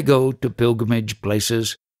 They go to pilgrimage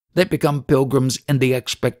places. They become pilgrims in the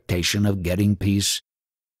expectation of getting peace,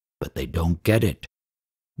 but they don't get it.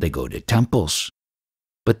 They go to temples,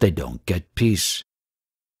 but they don't get peace.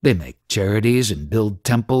 They make charities and build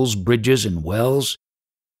temples, bridges, and wells,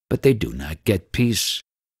 but they do not get peace.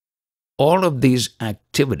 All of these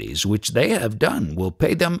activities which they have done will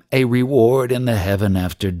pay them a reward in the heaven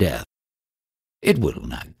after death. It will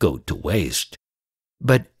not go to waste.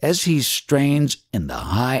 But as he strains in the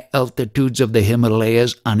high altitudes of the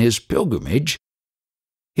Himalayas on his pilgrimage,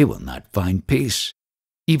 he will not find peace,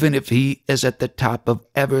 even if he is at the top of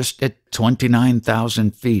Everest at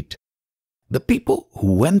 29,000 feet. The people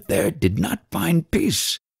who went there did not find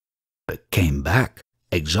peace, but came back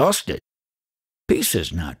exhausted. Peace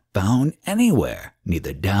is not found anywhere,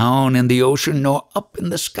 neither down in the ocean nor up in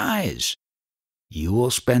the skies. You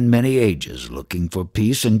will spend many ages looking for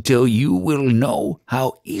peace until you will know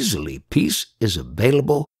how easily peace is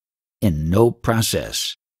available in no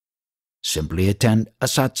process. Simply attend a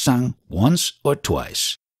satsang once or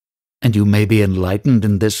twice, and you may be enlightened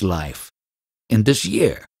in this life, in this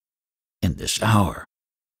year, in this hour,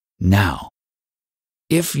 now.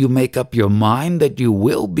 If you make up your mind that you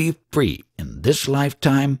will be free in this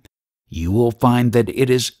lifetime, you will find that it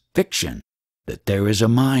is fiction, that there is a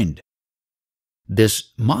mind.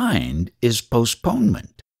 This mind is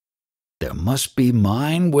postponement. There must be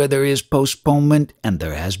mind where there is postponement, and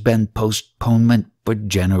there has been postponement for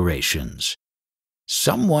generations.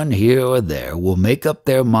 Someone here or there will make up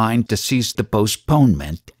their mind to cease the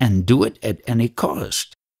postponement and do it at any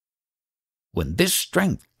cost. When this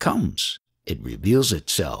strength comes, it reveals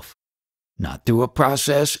itself, not through a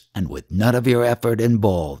process and with none of your effort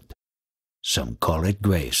involved. Some call it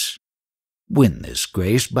grace. Win this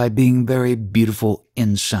grace by being very beautiful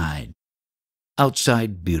inside.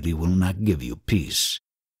 Outside beauty will not give you peace.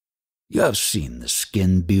 You have seen the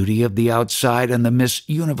skin beauty of the outside in the Miss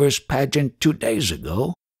Universe pageant 2 days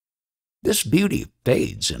ago. This beauty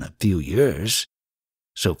fades in a few years.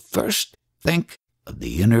 So first think of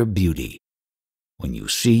the inner beauty. When you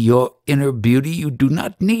see your inner beauty, you do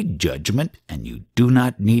not need judgment, and you do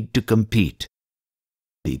not need to compete.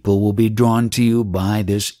 People will be drawn to you by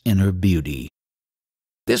this inner beauty.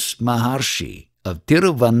 This Maharshi of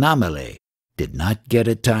Tiruvannamalai did not get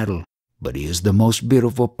a title, but he is the most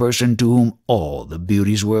beautiful person to whom all the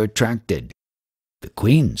beauties were attracted. The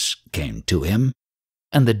queens came to him,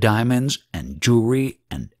 and the diamonds and jewelry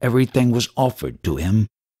and everything was offered to him,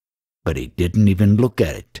 but he didn't even look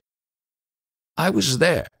at it. I was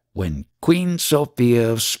there when Queen Sophia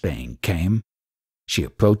of Spain came. She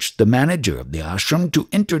approached the manager of the ashram to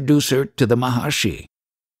introduce her to the Maharshi.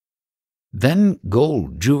 Then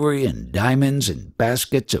gold jewelry and diamonds and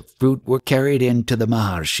baskets of fruit were carried in to the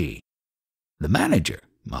Maharshi. The manager,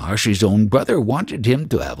 Maharshi's own brother, wanted him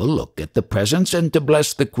to have a look at the presents and to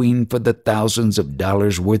bless the queen for the thousands of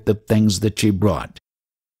dollars worth of things that she brought.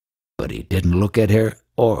 But he didn't look at her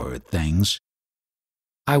or her things.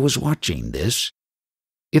 I was watching this.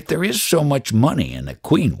 If there is so much money and a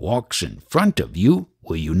queen walks in front of you,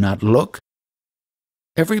 will you not look?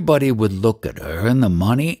 Everybody would look at her and the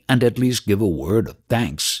money and at least give a word of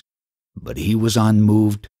thanks, but he was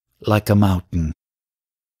unmoved like a mountain.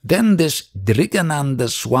 Then this Drigananda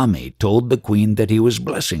Swami told the queen that he was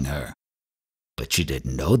blessing her, but she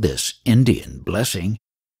didn't know this Indian blessing.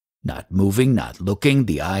 Not moving, not looking,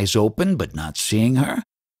 the eyes open but not seeing her.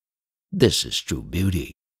 This is true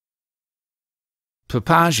beauty.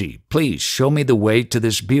 Papaji, please show me the way to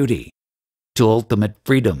this beauty, to ultimate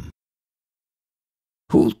freedom.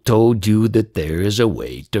 Who told you that there is a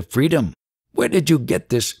way to freedom? Where did you get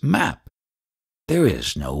this map? There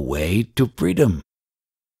is no way to freedom.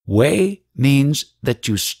 Way means that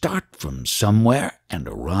you start from somewhere and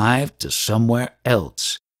arrive to somewhere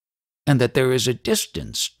else, and that there is a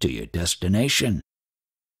distance to your destination.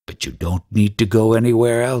 But you don't need to go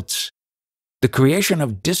anywhere else. The creation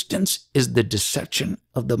of distance is the deception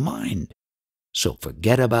of the mind. So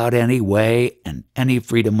forget about any way and any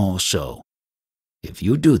freedom also. If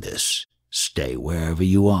you do this, stay wherever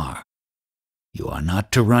you are. You are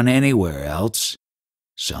not to run anywhere else.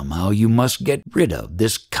 Somehow you must get rid of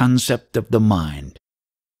this concept of the mind.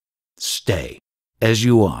 Stay as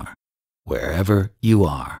you are, wherever you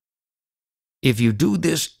are. If you do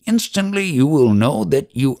this instantly, you will know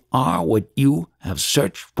that you are what you have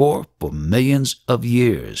searched for millions of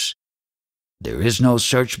years. There is no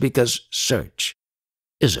search because search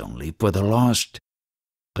is only for the lost.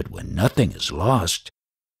 But when nothing is lost,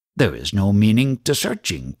 there is no meaning to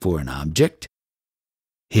searching for an object.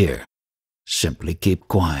 Here, simply keep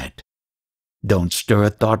quiet. Don't stir a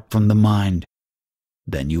thought from the mind.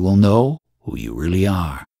 Then you will know who you really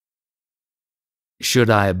are.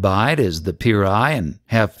 Should I abide as the pure eye and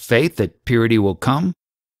have faith that purity will come?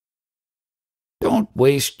 Don't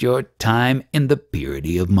waste your time in the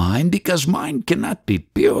purity of mind, because mind cannot be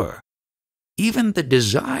pure. Even the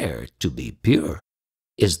desire to be pure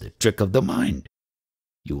is the trick of the mind.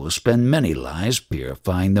 You will spend many lives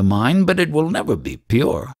purifying the mind, but it will never be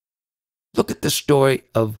pure. Look at the story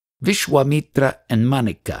of Vishwamitra and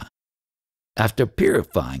Manika. After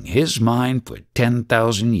purifying his mind for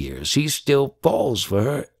 10,000 years, he still falls for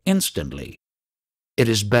her instantly. It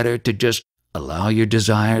is better to just allow your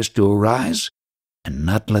desires to arise and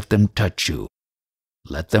not let them touch you.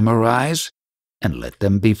 Let them arise and let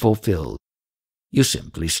them be fulfilled. You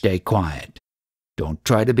simply stay quiet. Don't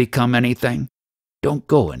try to become anything. Don't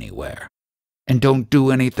go anywhere. And don't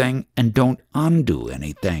do anything and don't undo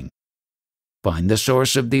anything. Find the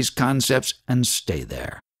source of these concepts and stay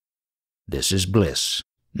there. This is bliss,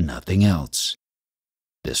 nothing else.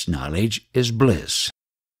 This knowledge is bliss.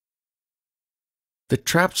 The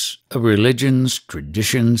traps of religions,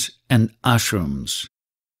 traditions, and ashrams.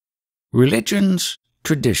 Religions,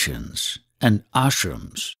 traditions, and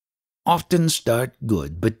ashrams often start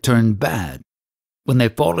good but turn bad when they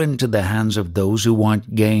fall into the hands of those who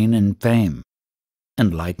want gain and fame.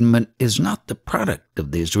 Enlightenment is not the product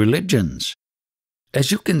of these religions.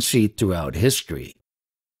 As you can see throughout history,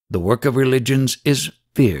 the work of religions is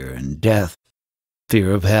fear and death,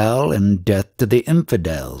 fear of hell and death to the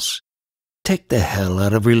infidels. Take the hell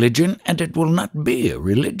out of religion and it will not be a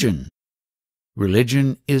religion.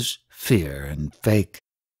 Religion is fear and fake.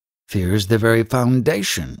 Fear is the very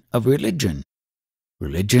foundation of religion.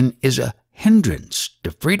 Religion is a hindrance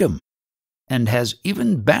to freedom and has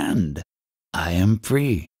even banned, "I am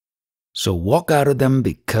free." So walk out of them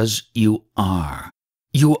because you are.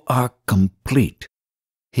 You are complete.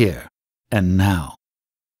 Here and now.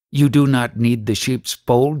 You do not need the sheep's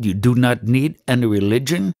fold. You do not need any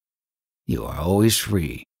religion. You are always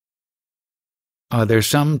free. Are there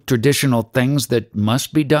some traditional things that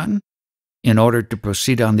must be done in order to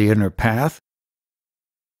proceed on the inner path?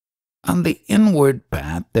 On the inward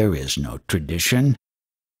path, there is no tradition.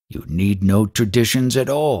 You need no traditions at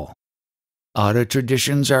all. Outer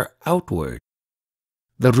traditions are outward.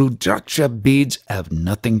 The Rudraksha beads have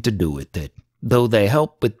nothing to do with it, though they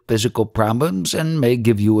help with physical problems and may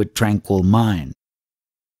give you a tranquil mind.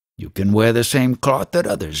 You can wear the same cloth that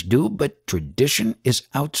others do, but tradition is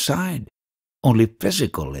outside, only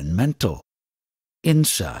physical and mental.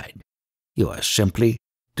 Inside, you are simply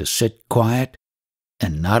to sit quiet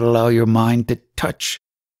and not allow your mind to touch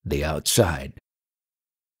the outside.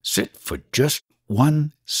 Sit for just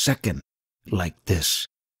 1 second like this,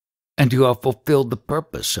 and you have fulfilled the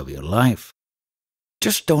purpose of your life.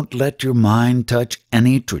 Just don't let your mind touch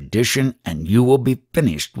any tradition, and you will be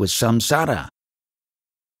finished with samsara.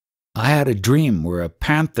 I had a dream where a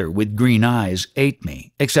panther with green eyes ate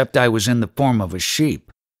me, except I was in the form of a sheep.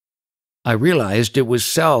 I realized it was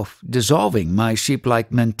self-dissolving my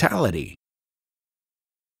sheep-like mentality.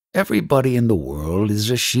 Everybody in the world is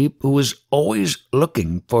a sheep who is always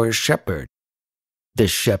looking for a shepherd. The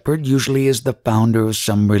shepherd usually is the founder of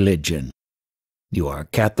some religion. You are a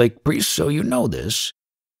Catholic priest, so you know this.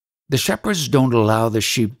 The shepherds don't allow the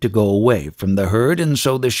sheep to go away from the herd, and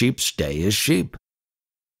so the sheep stay as sheep.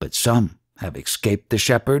 But some have escaped the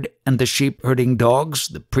shepherd and the sheep-herding dogs,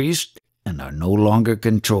 the priest, and are no longer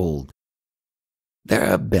controlled. There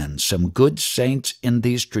have been some good saints in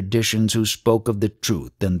these traditions who spoke of the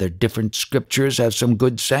truth, and their different scriptures have some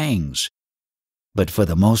good sayings. But for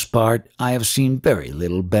the most part, I have seen very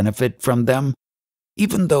little benefit from them,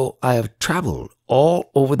 even though I have traveled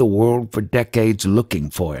all over the world for decades looking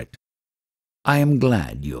for it. I am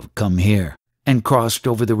glad you have come here and crossed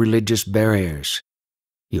over the religious barriers.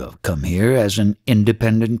 You have come here as an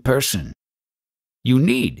independent person. You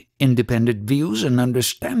need independent views and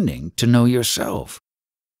understanding to know yourself.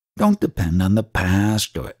 Don't depend on the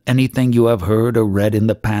past or anything you have heard or read in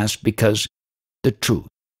the past, because the truth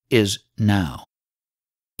is now.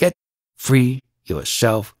 Get free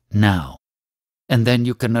yourself now, and then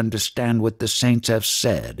you can understand what the saints have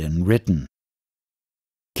said and written.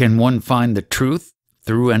 Can one find the truth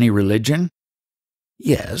through any religion?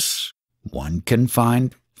 Yes, one can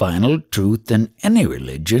find final truth in any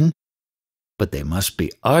religion, but they must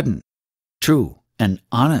be ardent, true, and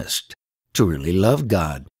honest to really love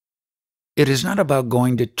God. It is not about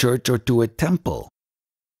going to church or to a temple.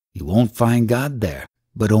 You won't find God there,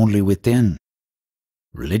 but only within.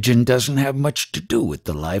 Religion doesn't have much to do with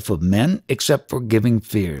the life of men except forgiving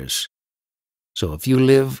fears. So if you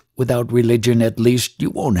live without religion, at least you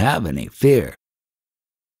won't have any fear.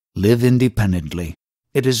 Live independently.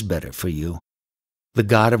 It is better for you. The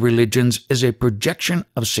God of religions is a projection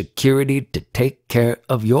of security to take care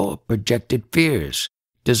of your projected fears,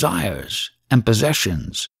 desires, and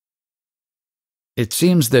possessions. It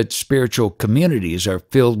seems that spiritual communities are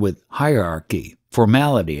filled with hierarchy,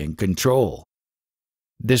 formality, and control.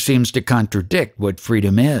 This seems to contradict what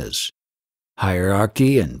freedom is.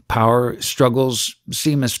 Hierarchy and power struggles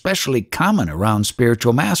seem especially common around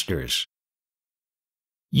spiritual masters.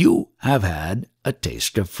 You have had a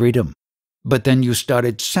taste of freedom, but then you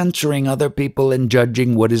started censoring other people and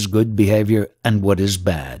judging what is good behavior and what is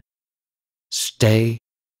bad. Stay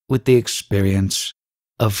with the experience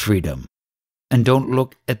of freedom, and don't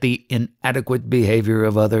look at the inadequate behavior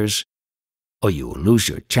of others, or you will lose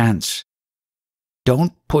your chance.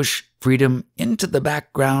 Don't push freedom into the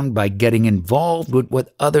background by getting involved with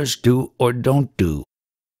what others do or don't do.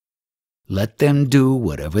 Let them do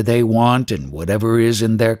whatever they want and whatever is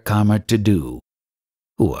in their karma to do.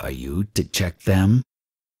 Who are you to check them?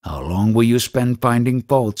 How long will you spend finding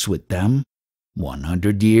faults with them?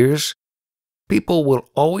 100 years? People will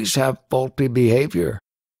always have faulty behavior,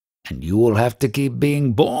 and you will have to keep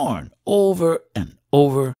being born over and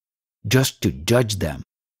over just to judge them.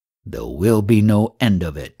 There will be no end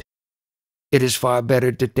of it. It is far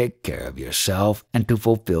better to take care of yourself and to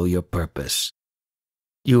fulfill your purpose.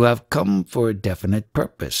 You have come for a definite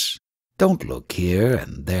purpose. Don't look here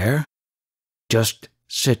and there. Just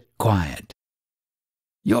sit quiet.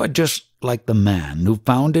 You're just like the man who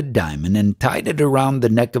found a diamond and tied it around the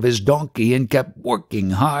neck of his donkey and kept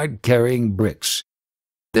working hard carrying bricks.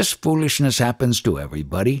 This foolishness happens to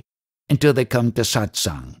everybody until they come to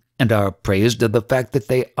satsang and are appraised of the fact that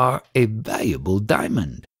they are a valuable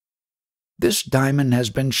diamond. This diamond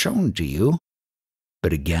has been shown to you,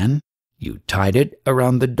 but again, you tied it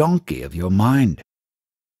around the donkey of your mind.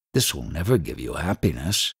 This will never give you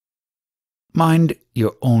happiness. Mind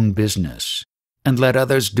your own business, and let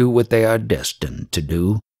others do what they are destined to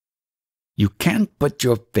do. You can't put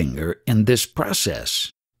your finger in this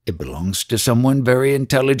process. It belongs to someone very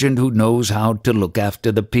intelligent who knows how to look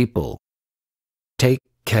after the people. Take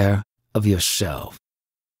care of yourself.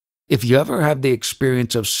 If you ever have the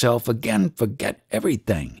experience of self again, forget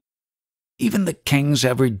everything. Even the kings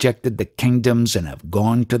have rejected the kingdoms and have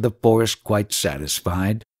gone to the forest quite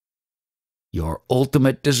satisfied. Your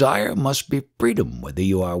ultimate desire must be freedom, whether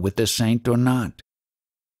you are with a saint or not.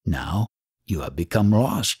 Now you have become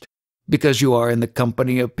lost, because you are in the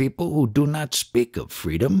company of people who do not speak of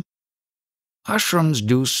freedom. Ashrams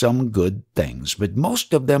do some good things, but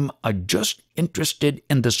most of them are just interested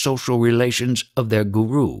in the social relations of their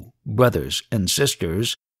guru, brothers and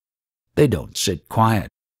sisters. They don't sit quiet.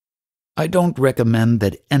 I don't recommend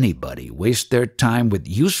that anybody waste their time with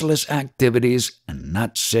useless activities and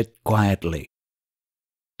not sit quietly.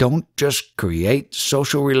 Don't just create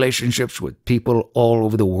social relationships with people all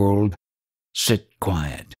over the world. Sit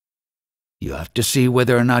quiet. You have to see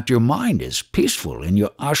whether or not your mind is peaceful in your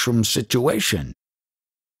ashram situation.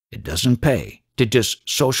 It doesn't pay to just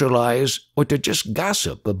socialize or to just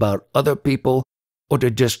gossip about other people or to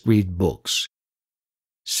just read books.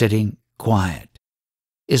 Sitting quiet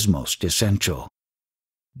is most essential.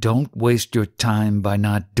 Don't waste your time by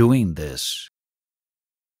not doing this.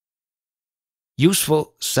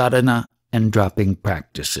 Useful sadhana and dropping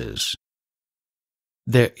practices.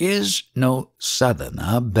 There is no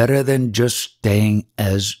sadhana better than just staying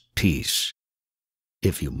as peace.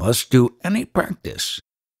 If you must do any practice,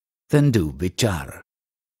 then do vichara.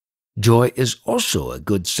 Joy is also a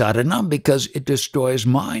good sadhana because it destroys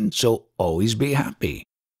mind, so always be happy.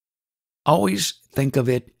 Always think of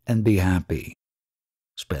it and be happy.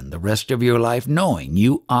 Spend the rest of your life knowing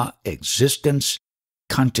you are existence,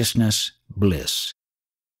 consciousness, bliss.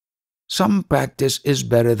 Some practice is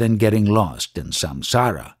better than getting lost in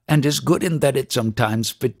samsara and is good in that it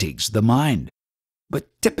sometimes fatigues the mind. But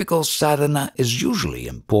typical sadhana is usually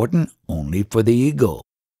important only for the ego.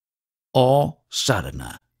 All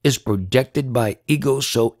sadhana is projected by ego,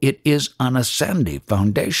 so it is on a sandy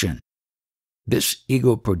foundation. This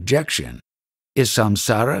ego projection is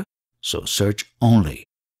samsara, so search only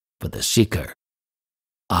for the seeker.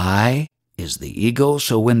 I is the ego,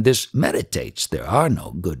 so when this meditates, there are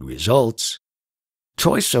no good results.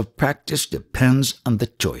 Choice of practice depends on the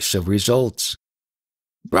choice of results.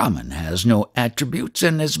 Brahman has no attributes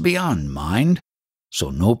and is beyond mind, so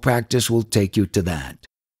no practice will take you to that.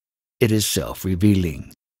 It is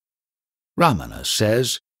self-revealing. Ramana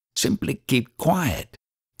says, simply keep quiet,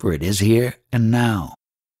 for it is here and now.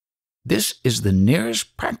 This is the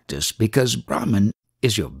nearest practice because Brahman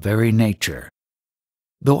is your very nature.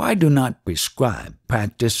 Though I do not prescribe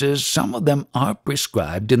practices, some of them are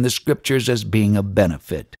prescribed in the scriptures as being a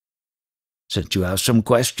benefit. Since you have some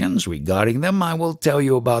questions regarding them, I will tell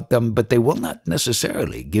you about them, but they will not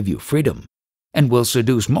necessarily give you freedom and will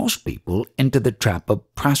seduce most people into the trap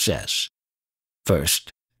of process.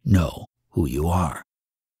 First, know who you are.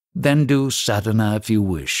 Then do sadhana if you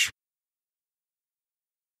wish.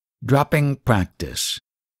 Dropping practice.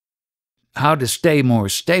 How to stay more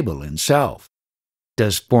stable in self.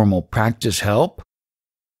 Does formal practice help?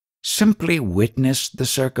 Simply witness the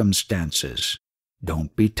circumstances.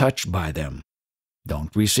 Don't be touched by them.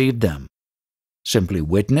 Don't receive them. Simply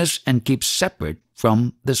witness and keep separate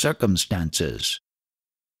from the circumstances.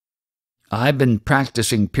 I've been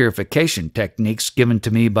practicing purification techniques given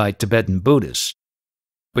to me by Tibetan Buddhists,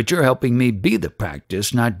 but you're helping me be the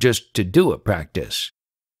practice, not just to do a practice.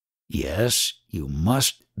 Yes, you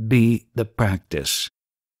must be the practice.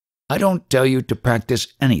 I don't tell you to practice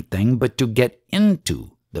anything, but to get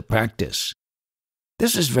into the practice.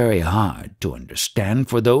 This is very hard to understand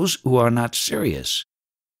for those who are not serious,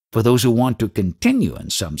 for those who want to continue in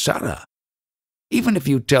samsara. Even if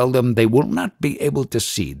you tell them, they will not be able to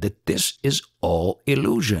see that this is all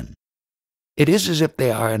illusion. It is as if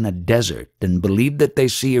they are in a desert and believe that they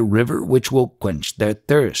see a river which will quench their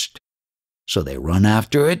thirst. So they run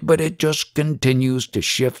after it, but it just continues to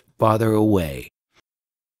shift farther away.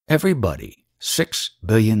 Everybody, 6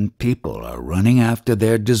 billion people, are running after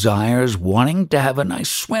their desires, wanting to have a nice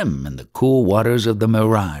swim in the cool waters of the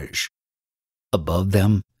mirage. Above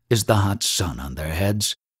them is the hot sun on their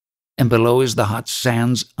heads, and below is the hot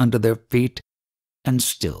sands under their feet, and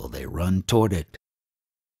still they run toward it.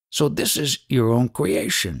 So this is your own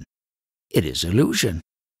creation. It is illusion.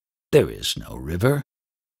 There is no river.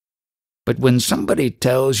 But when somebody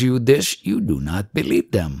tells you this, you do not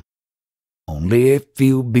believe them. Only if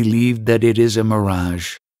you believe that it is a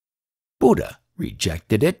mirage. Buddha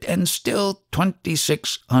rejected it, and still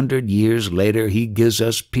 2,600 years later he gives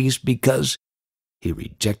us peace because he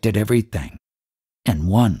rejected everything and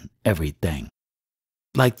won everything.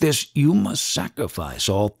 Like this, you must sacrifice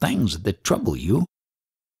all things that trouble you.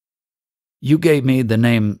 You gave me the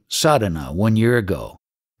name sadhana 1 year ago.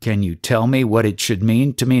 Can you tell me what it should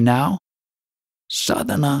mean to me now?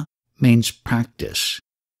 Sadhana means practice.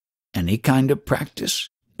 Any kind of practice,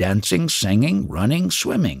 dancing, singing, running,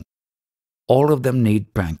 swimming. All of them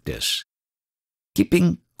need practice.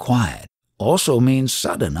 Keeping quiet also means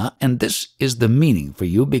sadhana, and this is the meaning for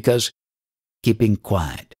you because keeping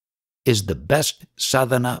quiet is the best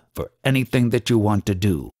sadhana for anything that you want to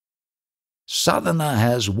do. sadhana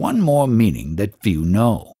has one more meaning that few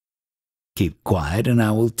know. Keep quiet and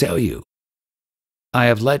I will tell you. I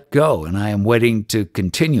have let go and I am waiting to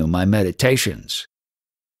continue my meditations.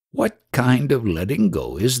 What kind of letting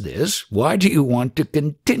go is this? Why do you want to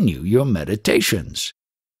continue your meditations?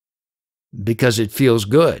 Because it feels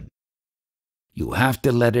good. You have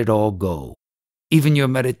to let it all go, even your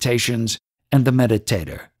meditations and the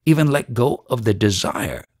meditator. Even let go of the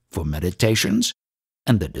desire for meditations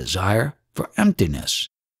and the desire for emptiness.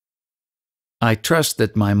 I trust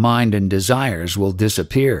that my mind and desires will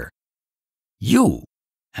disappear. You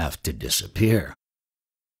have to disappear.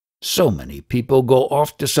 So many people go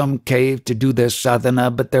off to some cave to do their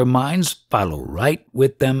sadhana, but their minds follow right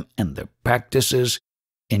with them and their practices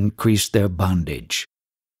increase their bondage.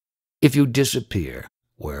 If you disappear,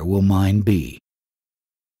 where will mine be?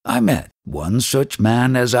 I met one such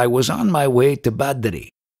man as I was on my way to Badri.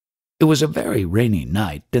 It was a very rainy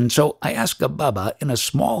night, and so I asked a Baba in a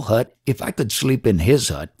small hut if I could sleep in his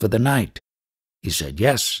hut for the night. He said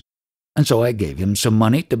yes, and so I gave him some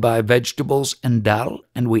money to buy vegetables and dal,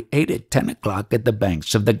 and we ate at 10 o'clock at the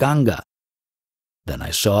banks of the Ganga. Then I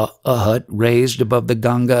saw a hut raised above the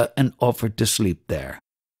Ganga and offered to sleep there.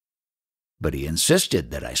 But he insisted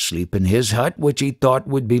that I sleep in his hut, which he thought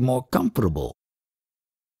would be more comfortable.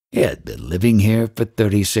 He had been living here for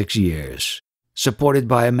 36 years, supported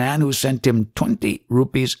by a man who sent him 20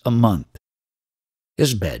 rupees a month.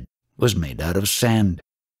 His bed was made out of sand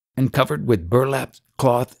and covered with burlap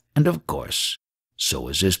cloth, and of course, so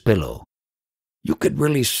was his pillow. You could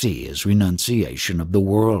really see his renunciation of the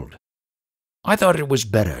world. I thought it was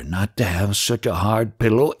better not to have such a hard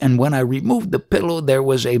pillow, and when I removed the pillow there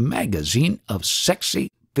was a magazine of sexy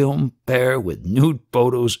film fare with nude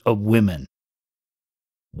photos of women.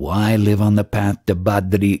 Why live on the path to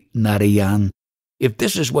Badri Narayan if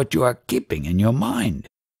this is what you are keeping in your mind?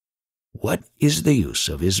 What is the use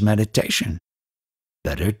of his meditation?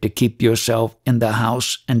 Better to keep yourself in the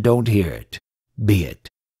house and don't hear it. Be it.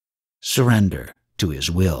 Surrender to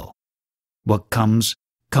his will. What comes,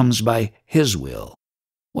 comes by his will.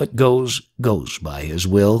 What goes, goes by his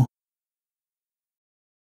will.